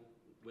line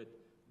with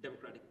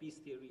democratic peace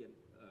theory and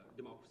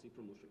democracy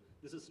promotion.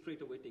 This is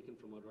straight away taken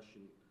from a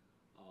Russian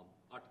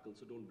article,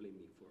 so don't blame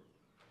me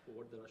for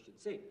what the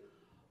Russians say.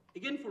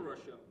 Again, for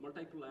Russia,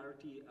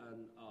 multipolarity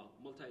and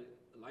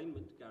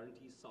multi-alignment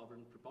guarantees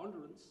sovereign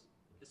preponderance,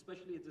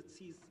 especially as it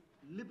sees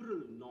liberal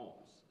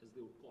norms, as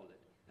they would call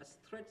it, as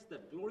threats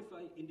that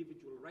glorify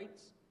individual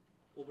rights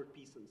over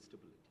peace and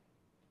stability.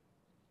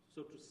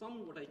 So to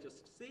sum what I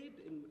just said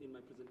in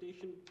my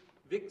presentation,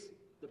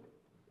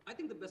 I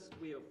think the best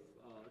way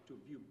to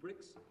view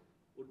BRICS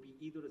would be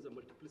either as a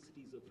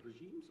multiplicities of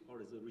regimes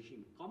or as a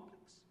regime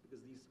complex,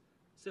 because these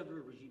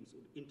several regimes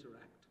would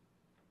interact.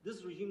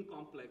 This regime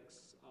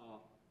complex,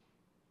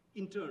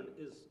 in turn,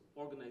 is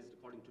organized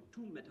according to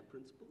two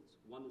meta-principles.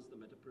 One is the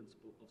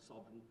meta-principle of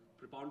sovereign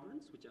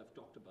preponderance, which I've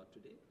talked about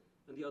today,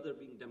 and the other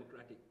being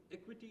democratic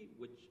equity,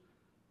 which,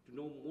 to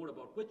know more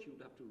about which,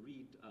 you'd have to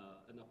read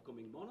an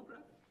upcoming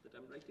monograph that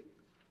I'm writing.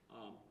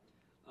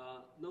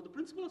 Now, the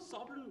principle of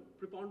sovereign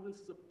preponderance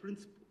is a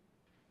principle,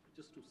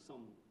 just to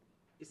sum,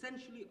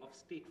 essentially of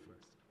state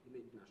first in the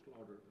international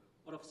order,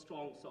 or of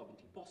strong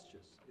sovereignty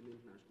postures in the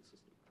international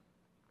system.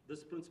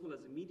 This principle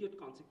has immediate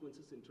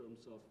consequences in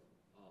terms of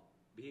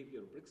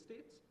behavior of BRICS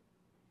states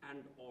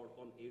and or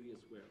on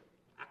areas where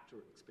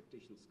actor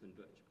expectations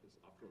converge, because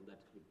after all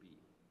that would be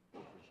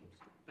what regimes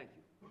do. Thank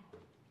you.